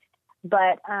degree,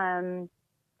 but I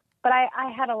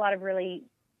had a lot of really,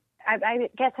 I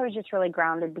guess I was just really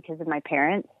grounded because of my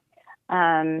parents.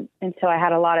 And so I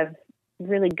had a lot of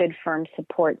really good, firm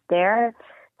support there.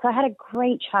 So I had a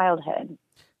great childhood.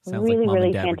 Sounds really, like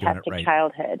really fantastic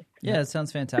childhood. Yeah, it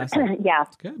sounds fantastic. Yeah.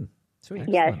 It's good. Sweet.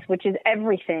 Yes, which is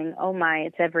everything. Oh my,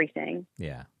 it's everything.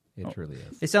 Yeah. It truly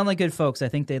is. They sound like good folks. I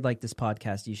think they'd like this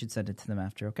podcast. You should send it to them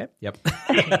after, okay? Yep.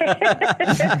 Hey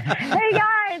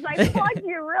guys, I plugged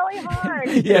you really hard.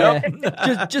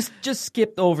 Yeah. just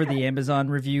skip over the Amazon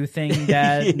review thing,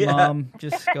 Dad, Mom.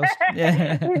 Just go.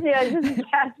 Yeah, just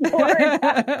fast forward.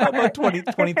 About 20,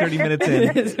 30 minutes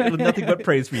in, with nothing but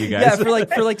praise for you guys. Yeah,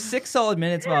 for like 6 solid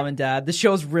minutes, Mom and Dad. The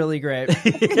show's really great.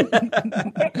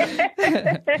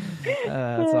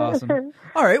 That's awesome.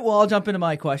 All right, well, I'll jump into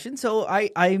my question. So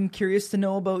I'm curious to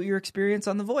know about your experience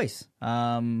on The Voice.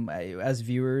 As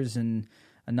viewers and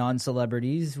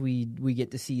non-celebrities, we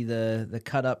get to see the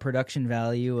cut-up production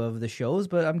value of the shows,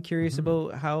 but I'm curious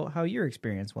about how your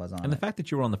experience was on it. And the fact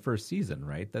that you were on the first season,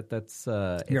 right? That's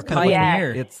you're a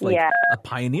pioneer. It's like a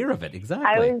pioneer of it,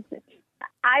 exactly.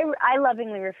 I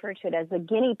lovingly refer to it as a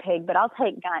guinea pig, but I'll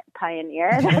take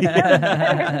pioneer.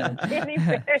 Guinea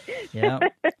pig. Yeah.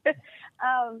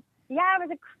 It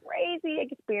was a crazy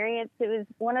experience. It was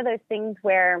one of those things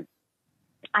where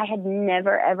I had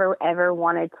never, ever, ever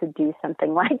wanted to do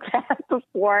something like that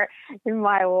before in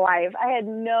my life. I had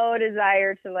no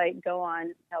desire to like go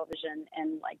on television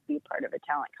and like be part of a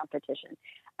talent competition.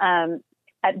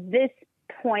 At this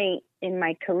point in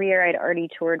my career, I'd already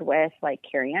toured with like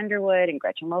Carrie Underwood and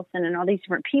Gretchen Wilson and all these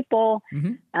different people.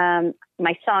 Mm-hmm.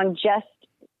 My song just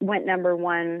went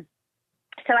 #1.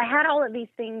 So I had all of these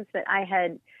things that I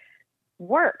had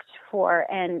worked for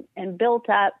and built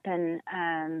up and,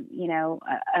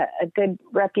 a good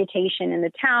reputation in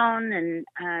the town and,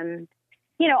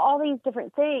 all these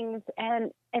different things.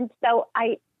 And so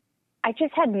I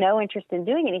just had no interest in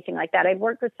doing anything like that. I'd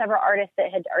worked with several artists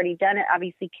that had already done it.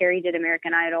 Obviously, Carrie did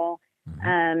American Idol.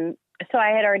 Mm-hmm. So I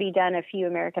had already done a few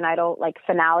American Idol, like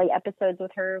finale episodes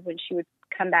with her when she would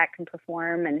come back and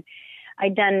perform. And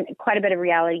I'd done quite a bit of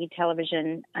reality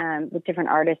television with different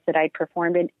artists that I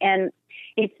performed in. And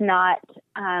it's not,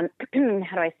 how do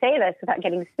I say this without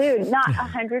getting sued, not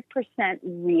 100%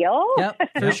 real. Yep,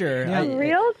 for sure.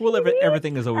 Real well,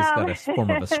 everything has always got a form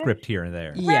of a script here and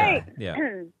there. Yeah. Right.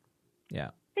 Yeah.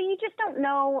 So you just don't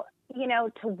know,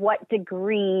 to what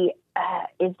degree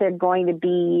is there going to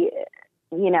be,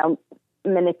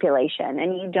 manipulation.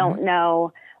 And you don't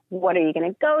know what are you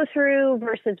going to go through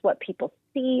versus what people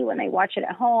see when they watch it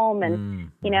at home.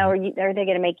 And, are they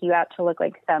going to make you out to look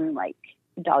like some like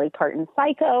Dolly Parton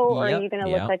psycho, or are you going to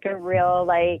look like a real,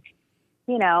 like,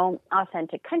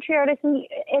 authentic country artist?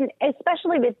 And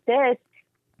especially with this,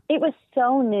 it was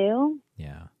so new.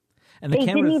 Yeah. And they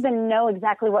didn't even know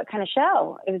exactly what kind of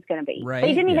show it was going to be. Right.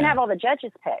 They didn't even have all the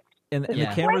judges picked. And the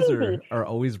Yeah. cameras Crazy. are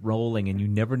always rolling, and you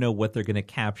never know what they're going to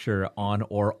capture on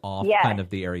or off Yes. kind of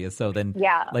the area. So then,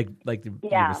 Yeah. like you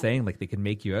were saying, like they can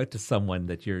make you out to someone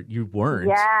that you weren't.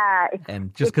 Yeah.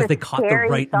 And just it's because a they caught the scary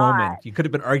right thought. moment, you could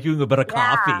have been arguing about a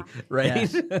coffee, right?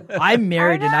 Yeah. I'm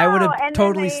married, and I would know, have and then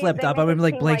totally they- slipped they up. I would make be it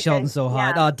like, seem Blake like Shelton's so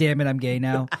hot. yeah. Oh, damn it, I'm gay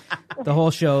now. The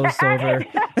whole show's over.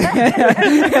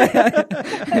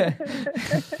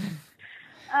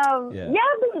 Yeah.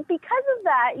 But because of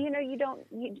that, you don't,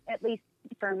 at least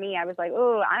for me, I was like,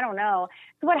 oh, I don't know.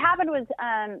 So what happened was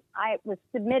I was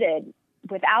submitted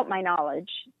without my knowledge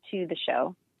to the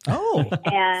show. Oh,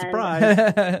 And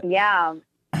Surprise. yeah.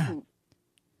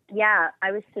 Yeah,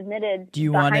 I was submitted. Do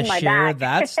you want to behind my share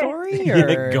back. that story?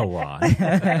 Or? Go on.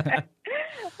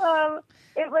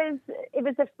 It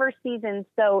was the first season,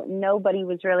 so nobody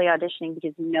was really auditioning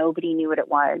because nobody knew what it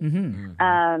was.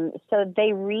 Mm-hmm. So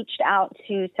they reached out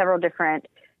to several different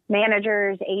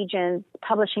managers, agents,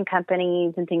 publishing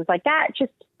companies, and things like that.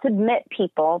 Just submit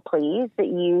people, please, that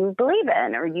you believe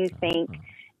in or you think,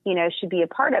 should be a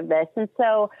part of this. And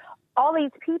so all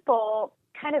these people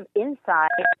kind of inside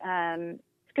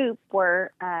Scoop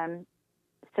were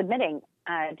submitting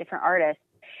different artists.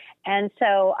 And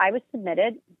so I was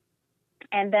submitted.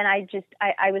 And then I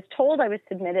was told I was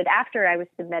submitted after I was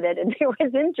submitted, and there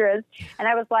was interest. And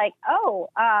I was like, well,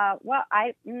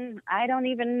 I don't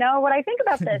even know what I think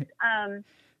about this.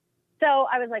 So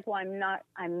I was like, well,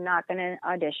 I'm not going to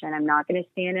audition. I'm not going to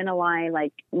stand in a line.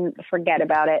 Like, forget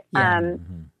about it. Yeah.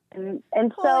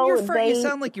 And Well, so you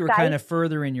sound like you were kind of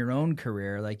further in your own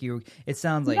career. Like it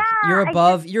sounds like you're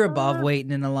above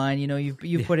waiting in the line.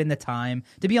 You've put in the time.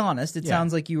 To be honest, it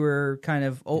sounds like you were kind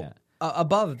of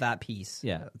above that piece.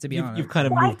 Yeah. To be honest, You've kind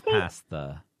of moved past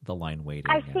the line waiting.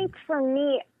 I think for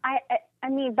me, I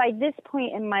mean, by this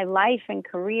point in my life and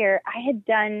career, I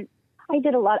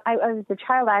did a lot. I was a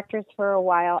child actress for a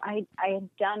while. I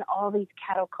had done all these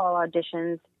cattle call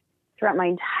auditions throughout my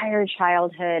entire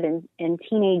childhood and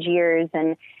teenage years,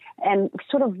 and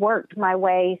sort of worked my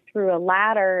way through a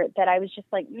ladder that I was just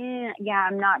like,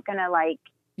 I'm not gonna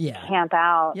camp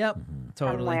out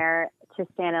somewhere to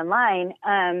stand in line.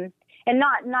 And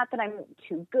not that I'm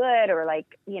too good or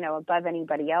above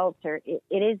anybody else, or it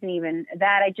isn't even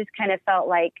that. I just kind of felt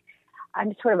like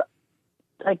I'm sort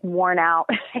of worn out,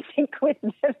 I think, with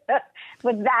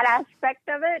that aspect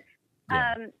of it.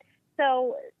 Yeah.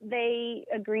 So they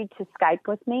agreed to Skype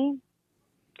with me.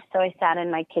 So I sat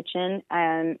in my kitchen,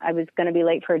 and I was going to be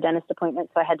late for a dentist appointment,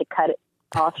 so I had to cut it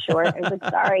off short. I was like,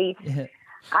 sorry,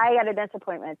 I got a dentist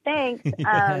appointment. Thanks.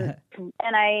 And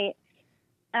I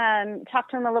talked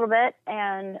to him a little bit,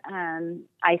 and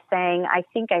I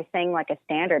think I sang like a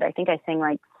standard. I think I sang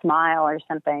like Smile or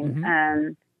something,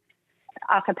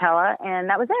 a cappella,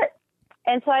 and that was it.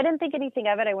 And so I didn't think anything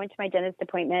of it. I went to my dentist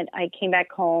appointment. I came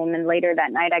back home, and later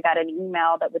that night I got an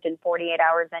email that within 48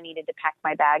 hours I needed to pack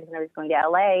my bags, and I was going to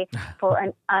LA for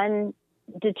an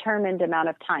undetermined amount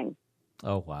of time.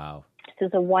 Oh, wow. So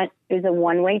it was a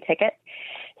one-way ticket.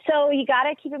 So you got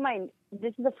to keep in mind,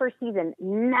 this is the first season.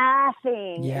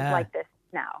 Nothing is like this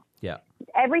now. Yeah.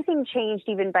 Everything changed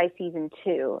even by season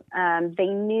 2. They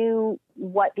knew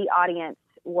what the audience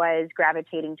was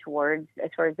gravitating towards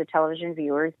as far as the television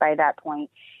viewers by that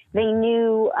point. They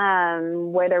knew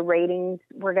where their ratings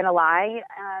were going to lie.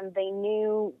 They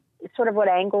knew sort of what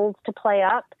angles to play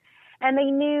up. And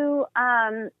they knew,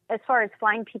 as far as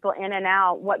flying people in and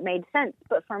out, what made sense.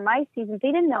 But for my season,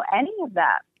 they didn't know any of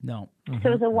that. No. So it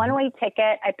was a one-way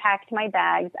ticket. I packed my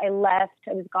bags. I left.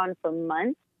 I was gone for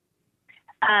months.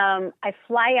 I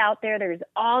fly out there. There's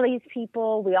all these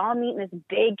people. We all meet in this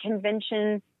big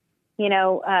convention,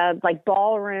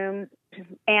 ballroom.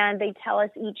 And they tell us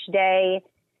each day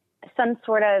some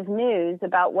sort of news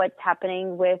about what's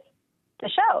happening with the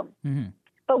show. Mm-hmm.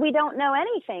 But we don't know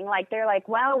anything. They're like,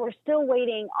 well, we're still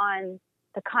waiting on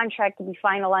the contract to be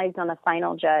finalized on the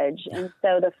final judge. And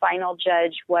so the final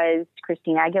judge was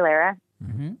Christina Aguilera.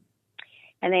 Mm-hmm.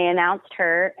 And they announced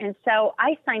her. And so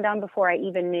I signed on before I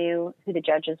even knew who the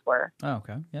judges were. Oh,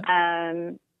 okay. Yeah.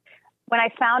 When I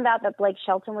found out that Blake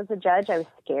Shelton was the judge, I was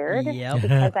scared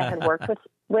because I had worked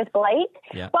with Blake.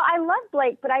 Yeah. Well, I love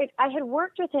Blake, but I had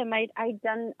worked with him. I'd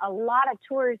done a lot of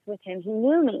tours with him. He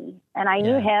knew me, and I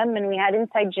knew him, and we had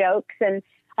inside jokes. And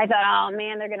I thought, oh,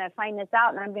 man, they're going to find this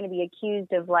out, and I'm going to be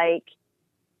accused of,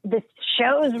 this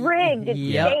show's rigged, it's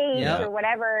staged or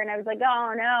whatever. And I was like,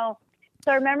 oh, no.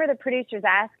 So I remember the producers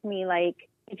asked me,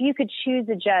 if you could choose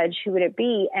a judge, who would it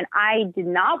be? And I did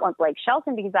not want Blake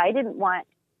Shelton because I didn't want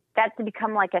that to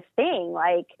become a thing,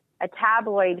 a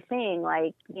tabloid thing,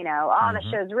 the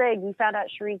show's rigged. We found out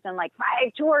Cherie's done 5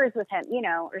 tours with him,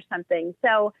 or something.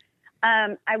 So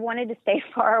I wanted to stay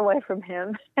far away from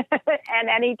him and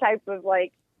any type of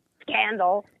like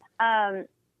scandal.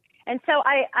 And so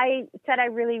I said I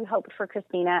really hoped for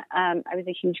Christina. I was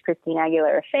a huge Christina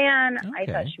Aguilera fan. Okay. I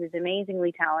thought she was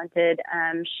amazingly talented.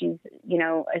 She's,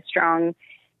 a strong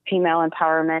female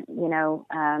empowerment,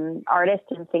 artist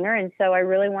and singer. And so I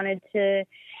really wanted to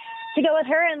go with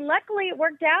her. And luckily it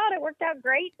worked out. It worked out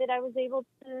great that I was able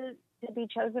to be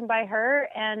chosen by her.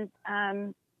 And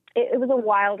it was a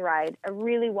wild ride, a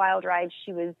really wild ride.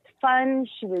 She was fun.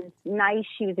 She was nice.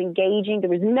 She was engaging. There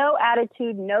was no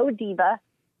attitude, no diva.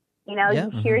 You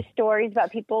hear stories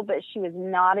about people, but she was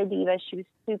not a diva. She was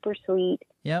super sweet.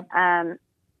 Yep.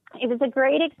 It was a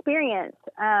great experience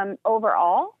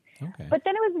overall. Okay. But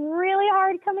then it was really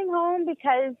hard coming home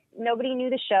because nobody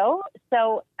knew the show.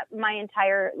 So my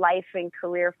entire life and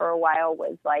career for a while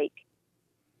was like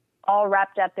all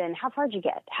wrapped up in how far did you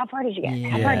get? How far did you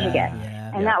get? How far did you get?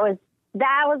 Yeah. And that was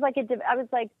like I was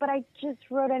like, but I just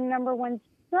wrote a number one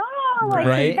song. Like,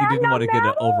 Right? does that You didn't not want to get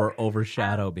it matter?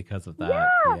 overshadow because of that.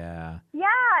 Yeah. Yeah.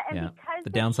 And Yeah. because The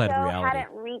downside of show reality.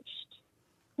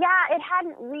 it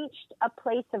hadn't reached a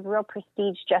place of real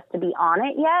prestige just to be on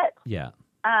it yet. Yeah.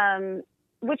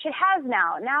 Which it has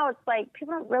now. Now it's like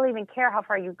people don't really even care how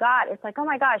far you got. It's like, oh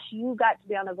my gosh, you got to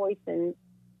be on The Voice and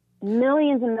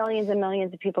millions and millions and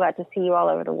millions of people got to see you all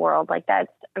over the world. Like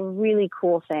that's a really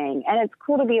cool thing. And it's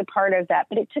cool to be a part of that.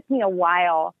 But it took me a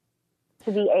while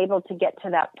to be able to get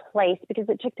to that place because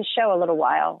it took the show a little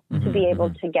while to be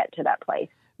able to get to that place.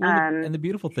 Well, and the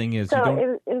beautiful thing is, So you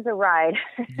don't. it was a ride.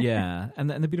 Yeah, and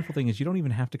the beautiful thing is, you don't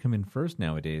even have to come in first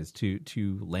nowadays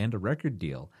to land a record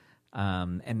deal.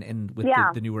 And with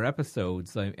the newer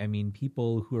episodes, I mean,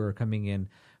 people who are coming in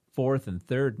fourth and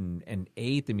third and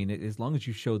eighth. I mean, as long as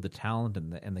you show the talent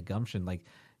and the gumption, like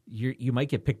you might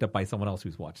get picked up by someone else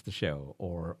who's watched the show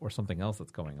or something else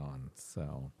that's going on.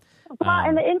 So,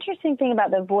 and the interesting thing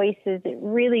about The Voice is it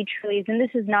really truly is, and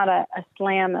this is not a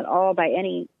slam at all by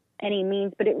any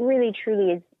means, but it really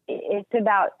truly is. It's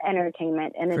about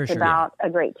entertainment and it's about a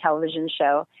great television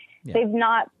show. Yeah. They've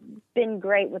not been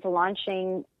great with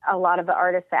launching a lot of the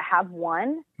artists that have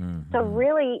won. Mm-hmm. So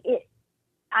really,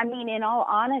 in all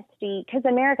honesty, because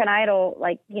American Idol,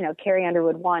 Carrie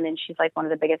Underwood won, and she's like one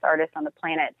of the biggest artists on the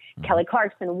planet. Mm-hmm. Kelly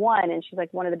Clarkson won, and she's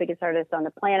like one of the biggest artists on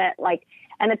the planet.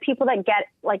 And the people that get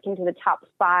into the top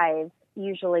 5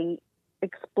 usually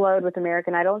explode with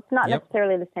American Idol. It's not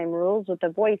necessarily the same rules with The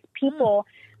Voice. People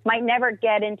might never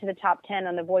get into the top 10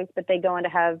 on The Voice, but they go on to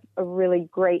have a really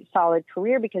great, solid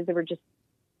career because they were just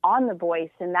on The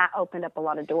Voice, and that opened up a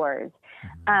lot of doors.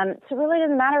 So it really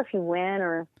doesn't matter if you win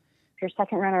or if you're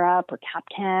second runner-up or top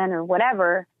 10 or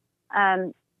whatever.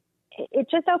 It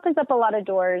just opens up a lot of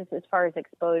doors as far as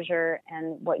exposure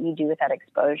and what you do with that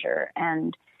exposure.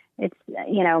 And it's,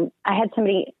 I had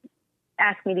somebody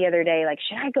ask me the other day,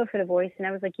 should I go for The Voice? And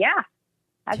I was like, yeah.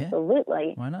 Absolutely.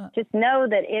 Yeah, why not? Just know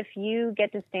that if you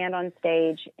get to stand on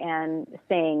stage and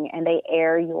sing and they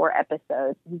air your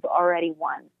episodes, you've already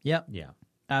won. Yep. Yeah.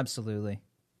 Absolutely.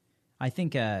 I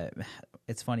think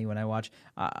it's funny when I watch.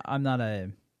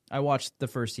 I watched the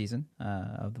first season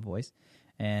of The Voice,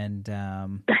 and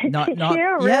not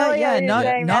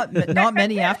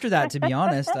many after that. To be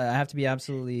honest, I have to be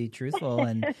absolutely truthful,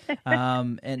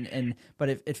 but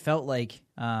it felt like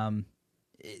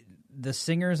the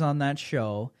singers on that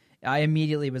show, I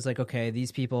immediately was like, okay,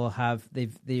 these people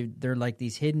they're like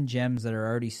these hidden gems that are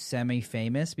already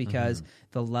semi-famous because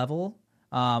the level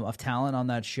of talent on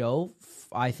that show,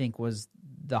 I think, was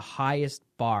the highest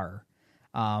bar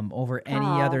over any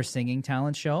other singing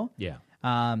talent show. Yeah.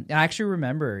 I actually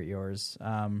remember yours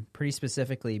pretty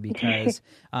specifically because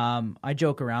I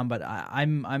joke around, but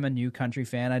I'm a new country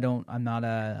fan. I'm not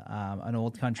an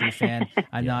old country fan.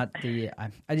 I'm not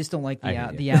I just don't like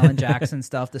the Alan Jackson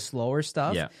stuff, the slower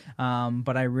stuff. Yeah.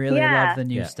 But I really love the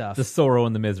new stuff, the sorrow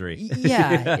and the misery.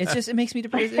 Yeah, it makes me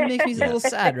depressed. It makes me a little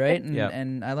sad, right?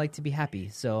 And I like to be happy.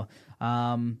 So,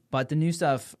 but the new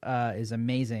stuff is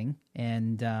amazing,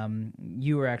 and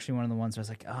you were actually one of the ones where I was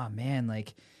like, oh man,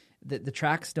 The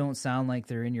tracks don't sound like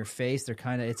they're in your face. They're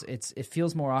kind of it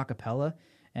feels more a cappella,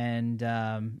 and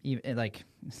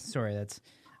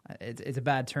it's a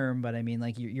bad term, but I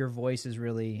mean your voice is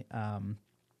really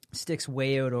sticks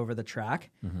way out over the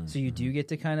track, so you do get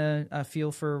to kind of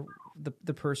feel for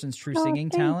the person's true singing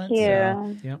talent.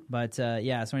 You. So, but so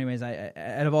anyways,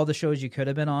 out of all the shows you could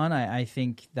have been on, I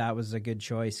think that was a good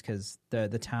choice because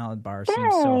the talent bar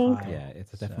seems so high. Yeah,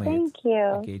 it's definitely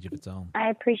a gauge of its own. I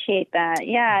appreciate that.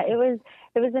 Yeah, it was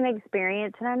an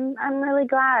experience, and I'm really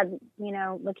glad,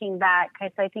 looking back,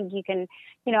 because I think you can,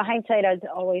 hindsight is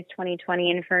always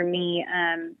 20/20, and for me,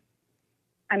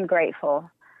 I'm grateful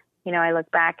I look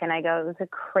back and I go, it was a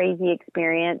crazy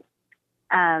experience.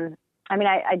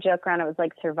 I joke around, it was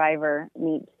like Survivor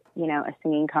meets, a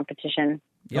singing competition.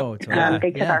 Oh, totally.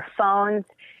 They took our phones.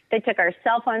 They took our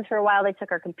cell phones for a while. They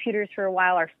took our computers for a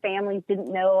while. Our families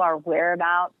didn't know our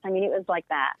whereabouts. I mean, it was like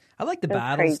that. I like the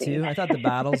battles, too. I thought the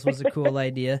battles was a cool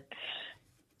idea.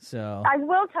 So I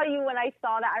will tell you, when I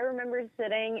saw that, I remember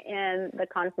sitting in the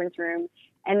conference room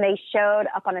and they showed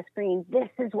up on a screen, this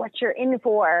is what you're in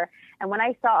for. And when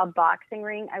I saw a boxing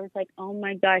ring, I was like, oh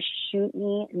my gosh, shoot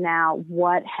me now.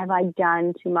 What have I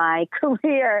done to my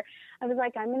career? I was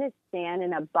like, I'm going to stand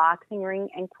in a boxing ring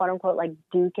and quote unquote, like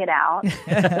duke it out with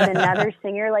another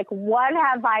singer. Like, what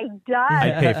have I done?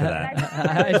 I'd pay for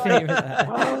that.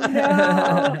 Oh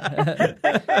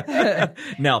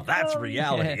no. Now that's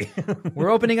reality.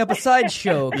 We're opening up a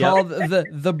sideshow called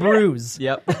the Bruise.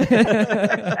 Yep.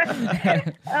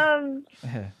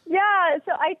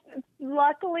 So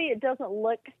luckily it doesn't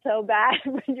look so bad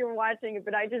when you're watching it,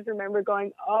 but I just remember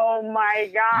going, oh my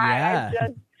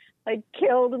God, I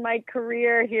killed my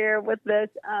career here with this.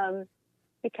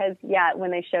 Because when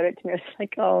they showed it to me, I was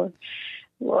like, oh,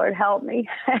 Lord help me.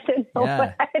 I didn't know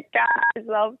what I had got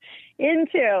myself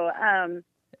into.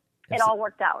 It all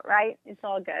worked out, right? It's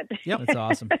all good. Yep, that's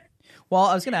awesome. Well,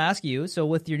 I was going to ask you, so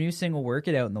with your new single Work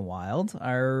It Out in the Wild,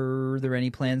 are there any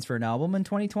plans for an album in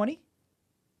 2020?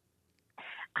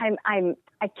 I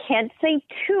can't say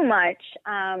too much.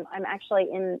 I'm actually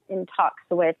in talks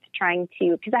with trying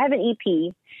to, because I have an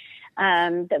EP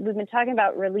that we've been talking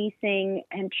about releasing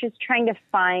and just trying to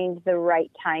find the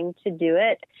right time to do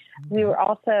it. Mm-hmm. We were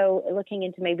also looking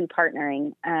into maybe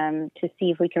partnering to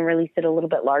see if we can release it a little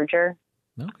bit larger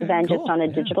than just on a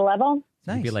digital level.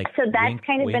 Nice. So that's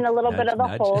kind of been a little bit of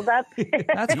a holdup.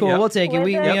 That's cool. We'll take it.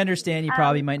 We understand you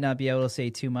probably might not be able to say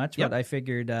too much, but I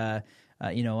figured,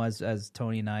 as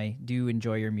Tony and I do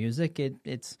enjoy your music,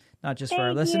 it's not just for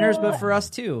our listeners, but for us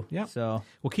too. Yeah. So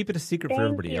we'll keep it a secret for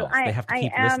everybody else. They have to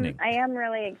keep listening. I am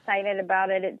really excited about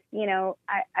it. It's,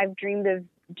 I've dreamed of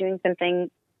doing something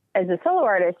as a solo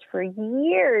artist for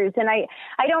years. And I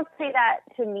don't say that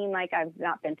to mean like I've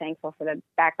not been thankful for the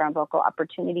background vocal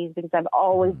opportunities, because I've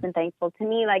always been thankful. To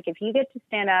me, like, if you get to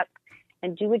stand up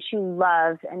and do what you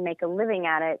love and make a living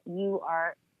at it, you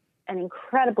are an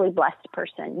incredibly blessed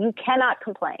person. You cannot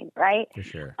complain, right? For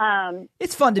sure.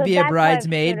 It's fun to be a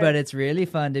bridesmaid, but it's really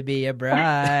fun to be a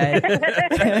bride. You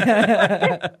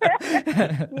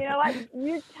know what?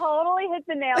 You totally hit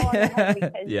the nail on the head,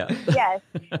 because yes,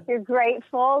 you're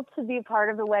grateful to be part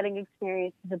of the wedding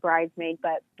experience as a bridesmaid,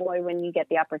 but boy, when you get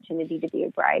the opportunity to be a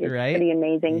bride, it's pretty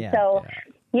amazing. Yeah. So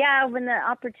when the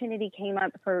opportunity came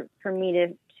up for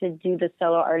me to do the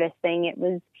solo artist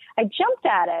thing, I jumped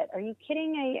at it. Are you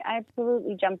kidding? I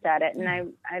absolutely jumped at it.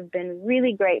 And I've been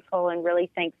really grateful and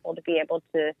really thankful to be able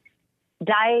to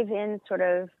dive in sort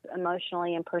of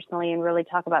emotionally and personally and really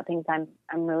talk about things I'm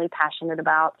really passionate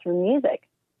about through music.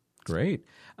 Great.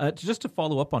 Just to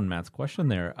follow up on Matt's question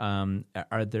there,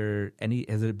 has there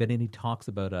been any talks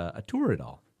about a tour at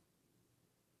all?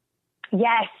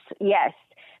 Yes.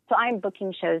 So I'm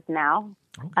booking shows now.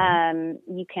 Okay.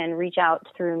 You can reach out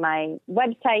through my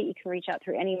website. You can reach out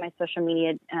through any of my social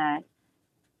media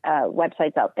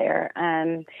websites out there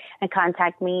and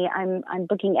contact me. I'm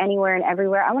booking anywhere and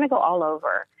everywhere. I want to go all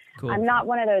over. Cool. I'm not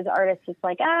one of those artists who's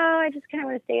like, I just kind of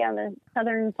want to stay on the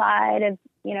southern side of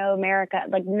America.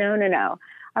 Like, no.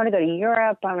 I want to go to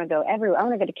Europe. I want to go everywhere. I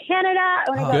want to go to Canada. I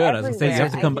want to go everywhere. I was going to say,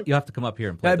 you have to come up here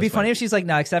and play. That'd be funny if she's like,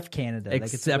 no, except Canada.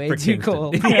 Except like, it's for way too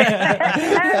cold.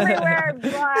 Everywhere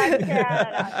but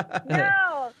Canada.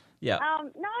 No. Yeah.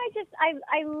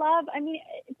 I love,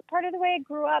 it's part of the way I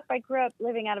grew up. I grew up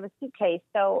living out of a suitcase.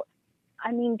 So,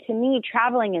 to me,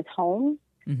 traveling is home.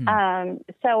 Mm-hmm.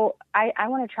 So I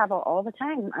want to travel all the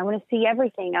time. I want to see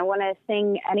everything. I want to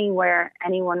sing anywhere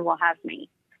anyone will have me.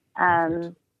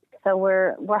 So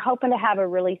we're hoping to have a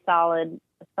really solid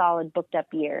booked up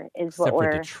year is Except what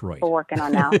we're working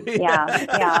on now. Yeah.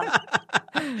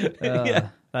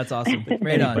 That's awesome.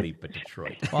 Right on. Anybody but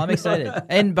Detroit. Well, I'm excited.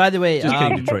 And by the way, just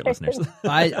kidding, Detroit listeners.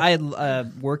 I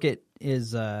Work It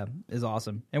is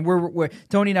awesome, and we're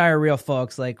Tony and I are real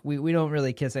folks. Like we don't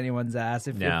really kiss anyone's ass.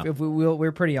 If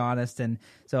we're pretty honest, and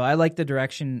so I like the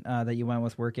direction that you went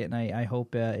with Work It, and I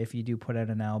hope if you do put out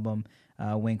an album.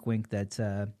 Wink, wink. That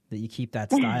you keep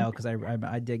that style, because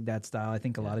I dig that style. I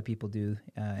think a lot of people do.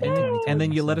 And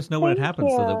then you let us know when it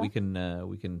happens, so that we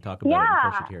can talk about it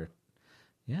and push it here.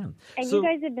 Yeah. And you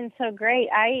guys have been so great.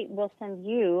 I will send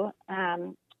you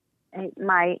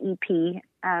my EP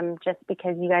just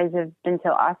because you guys have been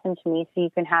so awesome to me, so you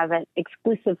can have it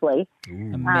exclusively.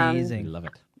 Ooh, amazing. Love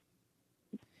it.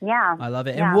 Yeah. I love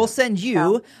it. Yeah. And we'll send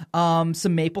you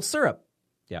some maple syrup.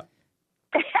 Yeah.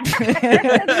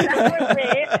 That would be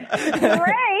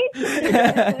great.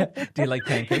 Do you like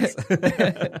pancakes? Because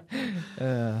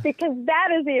that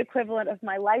is the equivalent of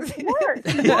my life's work.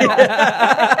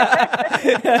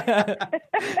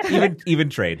 even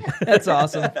trade. That's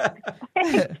awesome.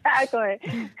 Exactly.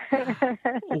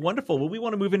 Well, wonderful. Well, we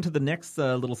want to move into the next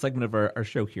little segment of our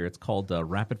show here. It's called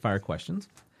Rapid Fire Questions.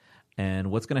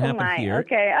 And what's going to happen here?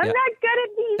 Okay, I'm not good at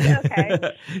these. Okay.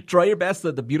 Try your best.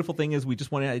 The beautiful thing is we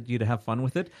just want you to have fun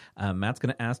with it. Matt's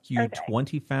going to ask you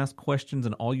 20 fast questions,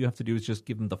 and all you have to do is just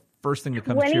give him the first thing that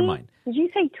comes to your mind. Did you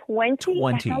say 20?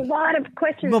 20. That's a lot of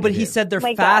questions. No, but he said they're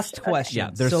My fast gosh. questions. Yeah,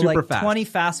 they're so super like fast. 20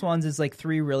 fast ones is like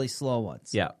 3 really slow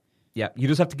ones. Yeah. Yeah. You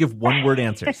just have to give one-word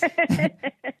answers.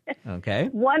 Okay?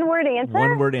 One-word answer?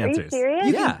 One-word Are you answers. serious?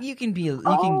 Yeah. You can be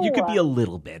You could be a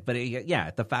little bit, but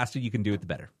yeah, the faster you can do it, the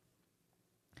better.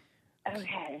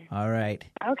 Okay. all right.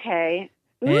 Okay.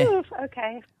 Eh. Oof,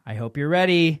 okay. I hope you're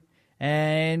ready.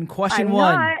 And question I'm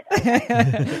 1.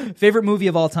 not. Favorite movie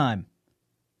of all time?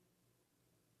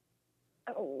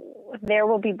 Oh, there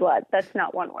will be blood. That's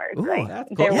not one word, Ooh, right? That's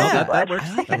There cool. will No, be that blood. works.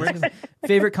 I like That it. works.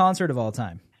 Favorite concert of all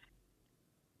time?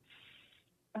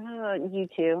 You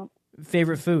too.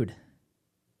 Favorite food?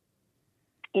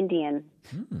 Indian.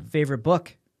 Favorite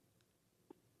book?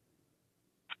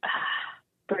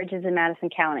 Bridges in Madison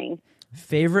County.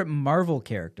 Favorite Marvel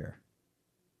character?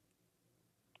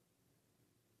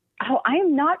 Oh, I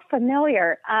am not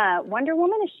familiar. Wonder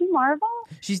Woman, is she Marvel?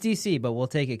 She's DC, but we'll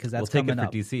take it because We'll that's take it coming for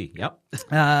up. DC. Yep.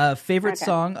 Favorite Okay.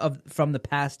 song from the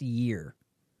past year?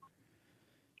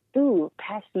 Ooh,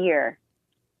 past year.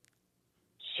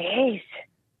 Jeez.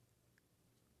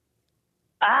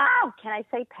 Oh, can I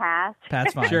say pass?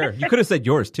 That's fine. Sure. You could have said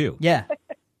yours, too. Yeah.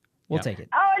 We'll Yeah. take it.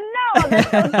 Oh, no. That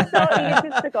sounds so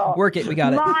egotistical. Work it. We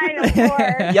got it. Mine, of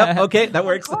course. Yep. Okay. That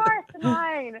works. Of course,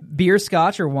 mine. Beer,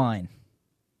 scotch, or wine?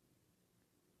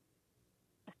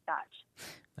 Scotch.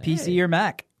 PC or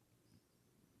Mac?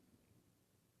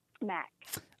 Mac.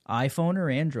 iPhone or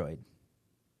Android?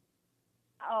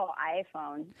 Oh,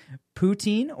 iPhone.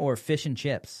 Poutine or fish and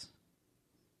chips?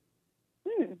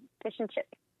 Fish and chips.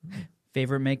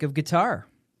 Favorite make of guitar?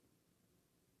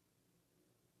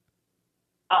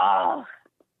 Oh.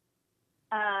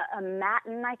 A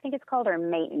matin, I think it's called, or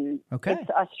matin. Okay. It's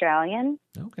Australian.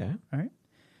 Okay. All right.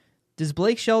 Does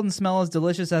Blake Sheldon smell as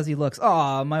delicious as he looks?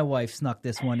 Oh, my wife snuck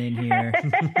this one in here. Yes.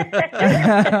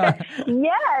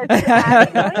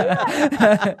 Actually,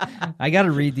 yes. I got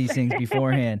to read these things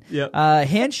beforehand. Yep.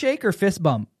 Handshake or fist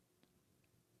bump?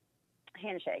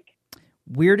 Handshake.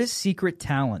 Weirdest secret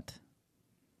talent?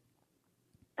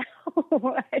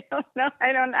 I don't know.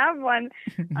 I don't have one.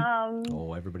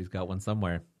 Oh, everybody's got one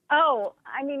somewhere.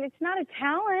 I mean, it's not a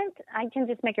talent. I can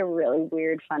just make a really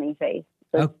weird, funny face.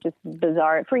 So Oh. It's just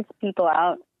bizarre. It freaks people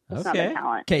out. It's not Okay. a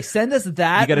talent. Okay, send us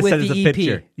that You gotta with send us the a EP.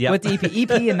 picture. Yep. With the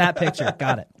EP in that picture.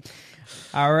 Got it.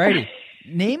 All righty.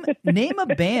 Name a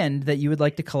band that you would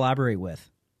like to collaborate with.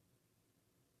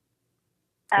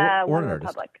 Or an One artist.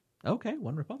 Republic. Okay.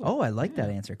 One Republic. Oh, I like that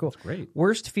answer. Cool. Great.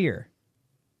 Worst fear?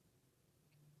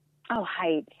 Oh,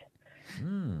 heights.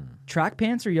 Track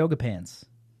pants or yoga pants?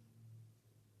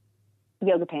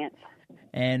 Yoga pants.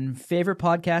 And favorite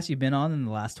podcast you've been on in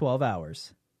the last 12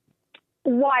 hours?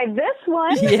 Why this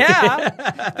one? Yeah.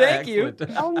 Thank you.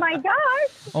 Excellent. Oh my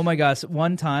gosh. Oh my gosh.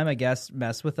 One time a guest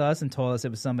messed with us and told us it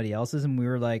was somebody else's, and we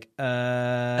were like,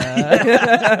 But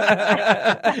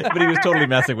he was totally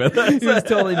messing with us. He was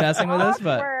totally messing with us,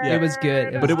 but Awkward. it was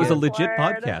good. But it was a good. legit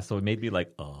Awkward. podcast, so it made me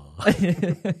like, oh.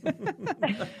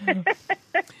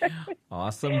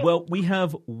 Awesome. Well, we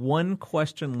have one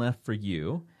question left for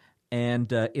you,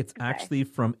 and it's actually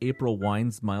from April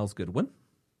Wine's Miles Goodwin.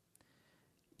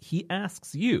 He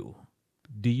asks you,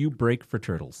 do you break for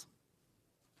turtles?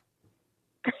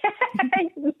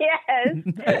 Yes.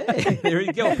 Hey, there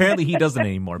you go. Apparently he doesn't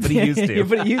anymore, but he used to.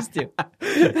 But he used to.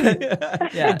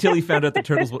 Yeah. Until he found out the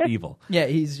turtles were evil. Yeah,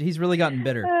 he's really gotten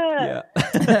bitter. Yeah.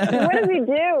 What does he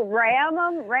do? Ram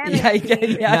them? Ram Yeah,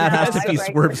 him? yeah. Matt has to I be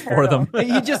break swerves for them.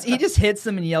 He just hits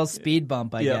them and yells speed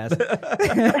bump, I Yeah. guess.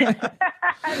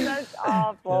 That's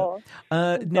awful.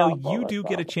 Now, awful. you do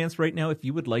That's get a chance right now if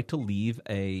you would like to leave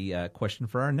a question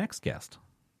for our next guest.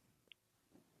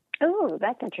 Oh,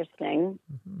 that's interesting.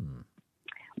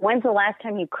 When's the last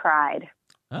time you cried?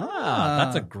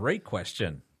 That's a great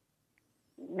question.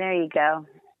 There you go.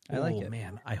 I like Oh, it.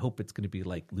 man, I hope it's going to be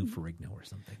like Lou Ferrigno or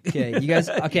something. Okay, you guys.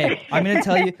 Okay, I'm gonna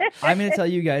tell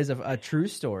you guys a true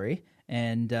story,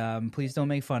 and please don't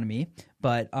make fun of me.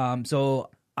 But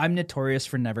so I'm notorious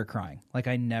for never crying. Like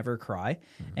I never cry,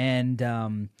 and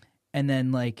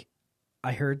then like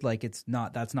I heard like that's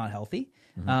not healthy.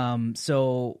 Mm-hmm.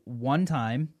 So one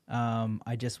time,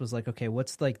 I just was like, okay,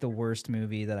 what's like the worst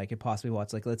movie that I could possibly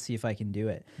watch? Like, let's see if I can do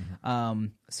it. Mm-hmm.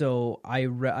 So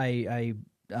I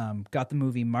got the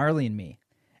movie Marley and Me.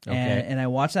 Okay. And I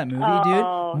watched that movie,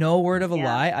 Oh, dude. No word of a yeah.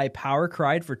 lie. I power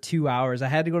cried for 2 hours. I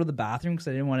had to go to the bathroom because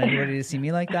I didn't want anybody to see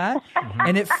me like that.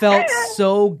 And it felt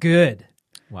so good.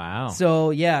 Wow. So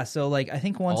yeah, so like I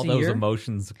think once all a those year,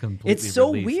 emotions completely it's so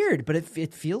released. weird, but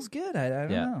it feels good. I don't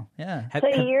Yeah. know. Yeah. Have-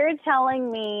 So have- you're telling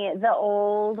me the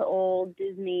old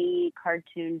Disney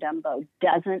cartoon Dumbo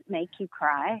doesn't make you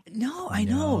cry? No, I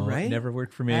know, No, right? Never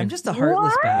worked for me. I'm just a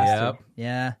heartless What? bastard. Yep.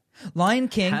 Yeah. Lion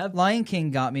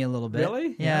King got me a little bit.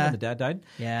 Really? Yeah. When the dad died?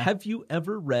 Yeah. Have you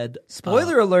ever read...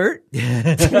 Spoiler alert.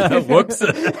 Whoops.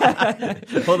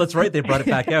 Well, that's right. They brought it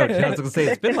back out. I was going to say,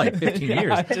 it's been like 15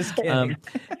 years. I'm just kidding.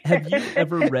 Have you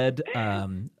ever read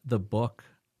the book,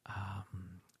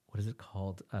 what is it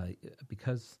called?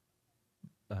 Because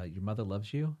Your Mother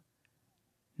Loves You?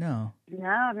 No. No,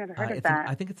 I've never heard of that.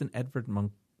 I think it's an Edward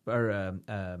Monk, or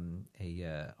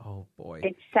oh boy.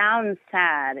 It sounds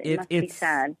sad. It must be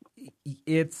sad.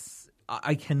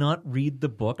 I cannot read the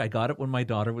book. I got it when my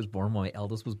daughter was born, when my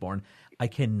eldest was born. I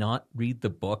cannot read the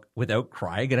book without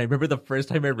crying. And I remember the first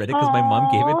time I read it because my mom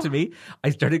gave it to me. I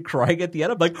started crying at the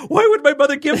end. I'm like, why would my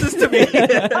mother give this to me?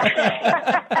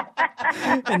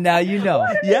 And now you know.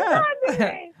 Yeah.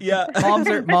 Yeah.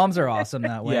 Moms are awesome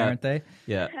that way, Yeah. aren't they?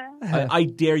 Yeah. I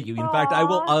dare you. In fact, I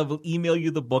will email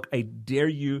you the book. I dare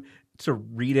you to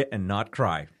read it and not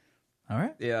cry. All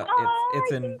right. Yeah. I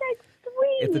think that's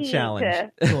sweet. It's a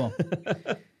challenge. Cool.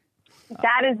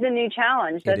 That is the new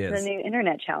challenge. That's is. the new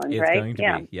internet challenge, It's right? going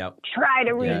to be. Yep. Try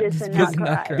to read Yeah. this and Because not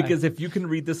not cry. cry. Because if you can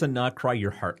read this and not cry,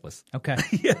 you're heartless. Okay.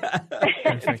 Yeah.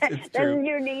 It's Then true.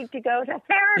 you need to go to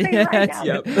therapy Yeah, right now.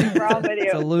 yep. This is raw It's a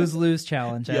video. lose-lose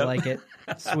challenge. I Yep. like it.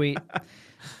 Sweet.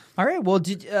 All right. Well,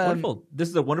 Wonderful. This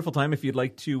is a wonderful time if you'd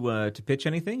like to pitch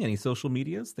anything, any social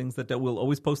medias, things that we'll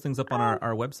always post things up on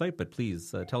our website. But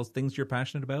please tell us things you're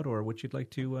passionate about or what you'd like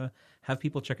to have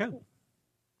people check out.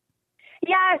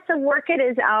 Yeah, so Work It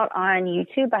is out on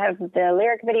YouTube. I have the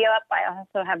lyric video up. I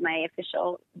also have my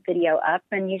official video up,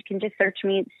 and you can just search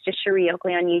me. It's just Cherie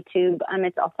Oakley on YouTube.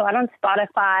 It's also out on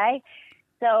Spotify,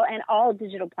 and all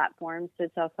digital platforms. So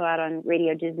it's also out on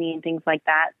Radio Disney and things like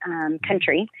that,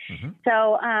 country. Mm-hmm.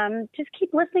 So just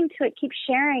keep listening to it, keep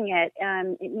sharing it.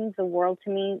 It means the world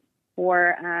to me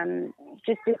for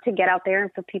just to get out there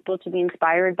and for people to be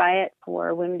inspired by it,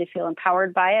 for women to feel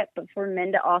empowered by it, but for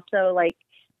men to also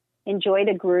enjoy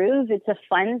the groove. It's a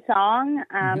fun song.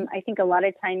 I think a lot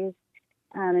of times,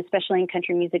 especially in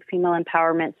country music, female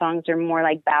empowerment songs are more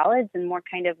like ballads and more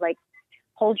kind of like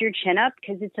hold your chin up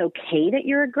because it's okay that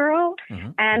you're a girl. Mm-hmm.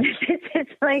 And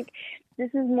it's like, this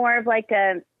is more of like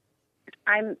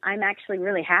I'm actually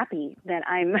really happy that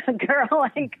I'm a girl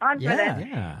and confident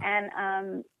Yeah.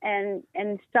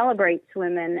 and celebrates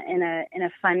women in a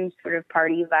fun sort of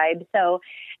party vibe. So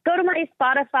go to my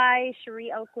Spotify,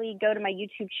 Cherie Oakley, go to my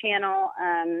YouTube channel.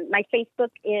 My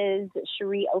Facebook is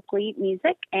Cherie Oakley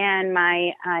Music, and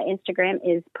my Instagram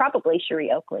is probably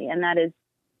Cherie Oakley, and that is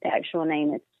the actual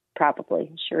name. It's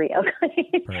probably Cherie Oakley.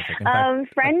 Perfect. In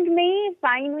fact, Friend me,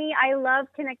 find me. I love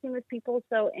connecting with people.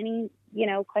 So any,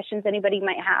 questions anybody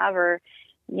might have or,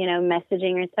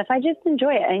 messaging or stuff, I just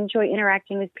enjoy it. I enjoy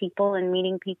interacting with people and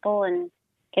meeting people and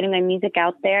getting my music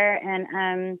out there.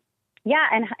 And,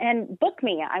 and book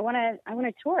me. I want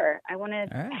to tour. I want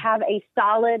to have a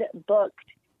solid booked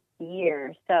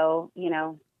year. So,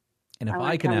 and if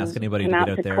wanna I can ask anybody to come get out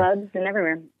out to there, clubs and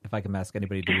everywhere. if I can ask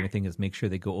anybody to do anything, is make sure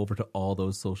they go over to all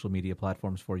those social media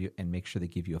platforms for you and make sure they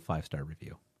give you a 5-star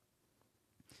review.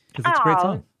 Because it's a great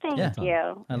song. Thank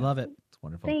you. I love it. It's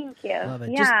wonderful. Thank you. Love it.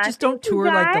 Yeah, Just don't thank you, tour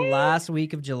like the guys. last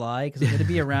week of July because I'm going to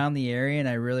be around the area and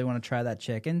I really want to try that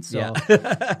chicken. So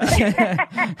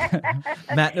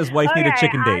Matt and his wife need a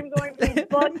chicken date. I'm going to be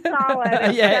booked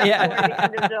solid. Yeah. For the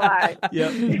end of July.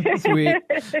 Yep.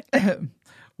 sweet.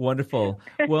 Wonderful.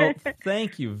 Well,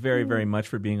 thank you very, very much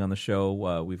for being on the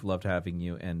show. We've loved having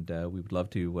you, and we would love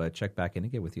to check back in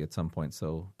again with you at some point.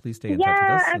 So please stay in touch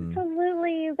with us. And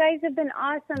Absolutely. You guys have been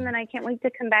awesome, and I can't wait to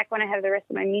come back when I have the rest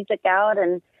of my music out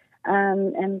and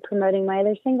promoting my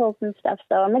other singles and stuff.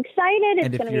 So I'm excited.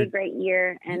 It's going to be a great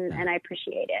year, and I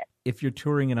appreciate it. if you're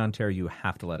touring in Ontario, you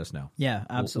have to let us know. Yeah,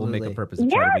 absolutely. We'll make a purpose to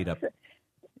try to meet up.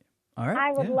 All right.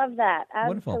 I would love that.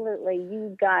 Wonderful. Absolutely.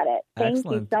 You got it. Thank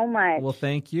Excellent. you so much. Well,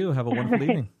 thank you. Have a wonderful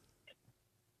evening.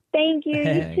 Thank you.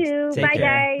 Thanks. You too. Take Bye,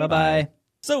 care. guys. Bye-bye.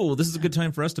 So this is a good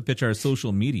time for us to pitch our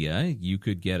social media. You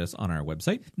could get us on our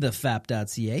website,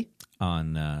 Thefap.ca.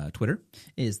 On Twitter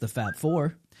is The Fat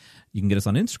 4. You can get us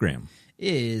on Instagram.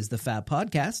 Is The Fat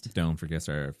Podcast. Don't forget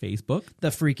our Facebook. The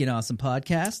Freaking Awesome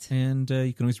Podcast. And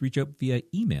you can always reach out via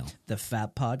email.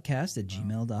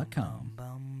 thefatpodcast@gmail.com.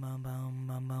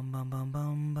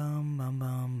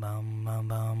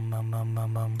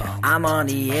 I'm on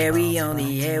the air, we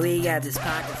got this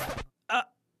podcast.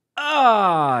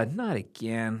 Not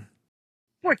again.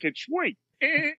 Wicked sweet.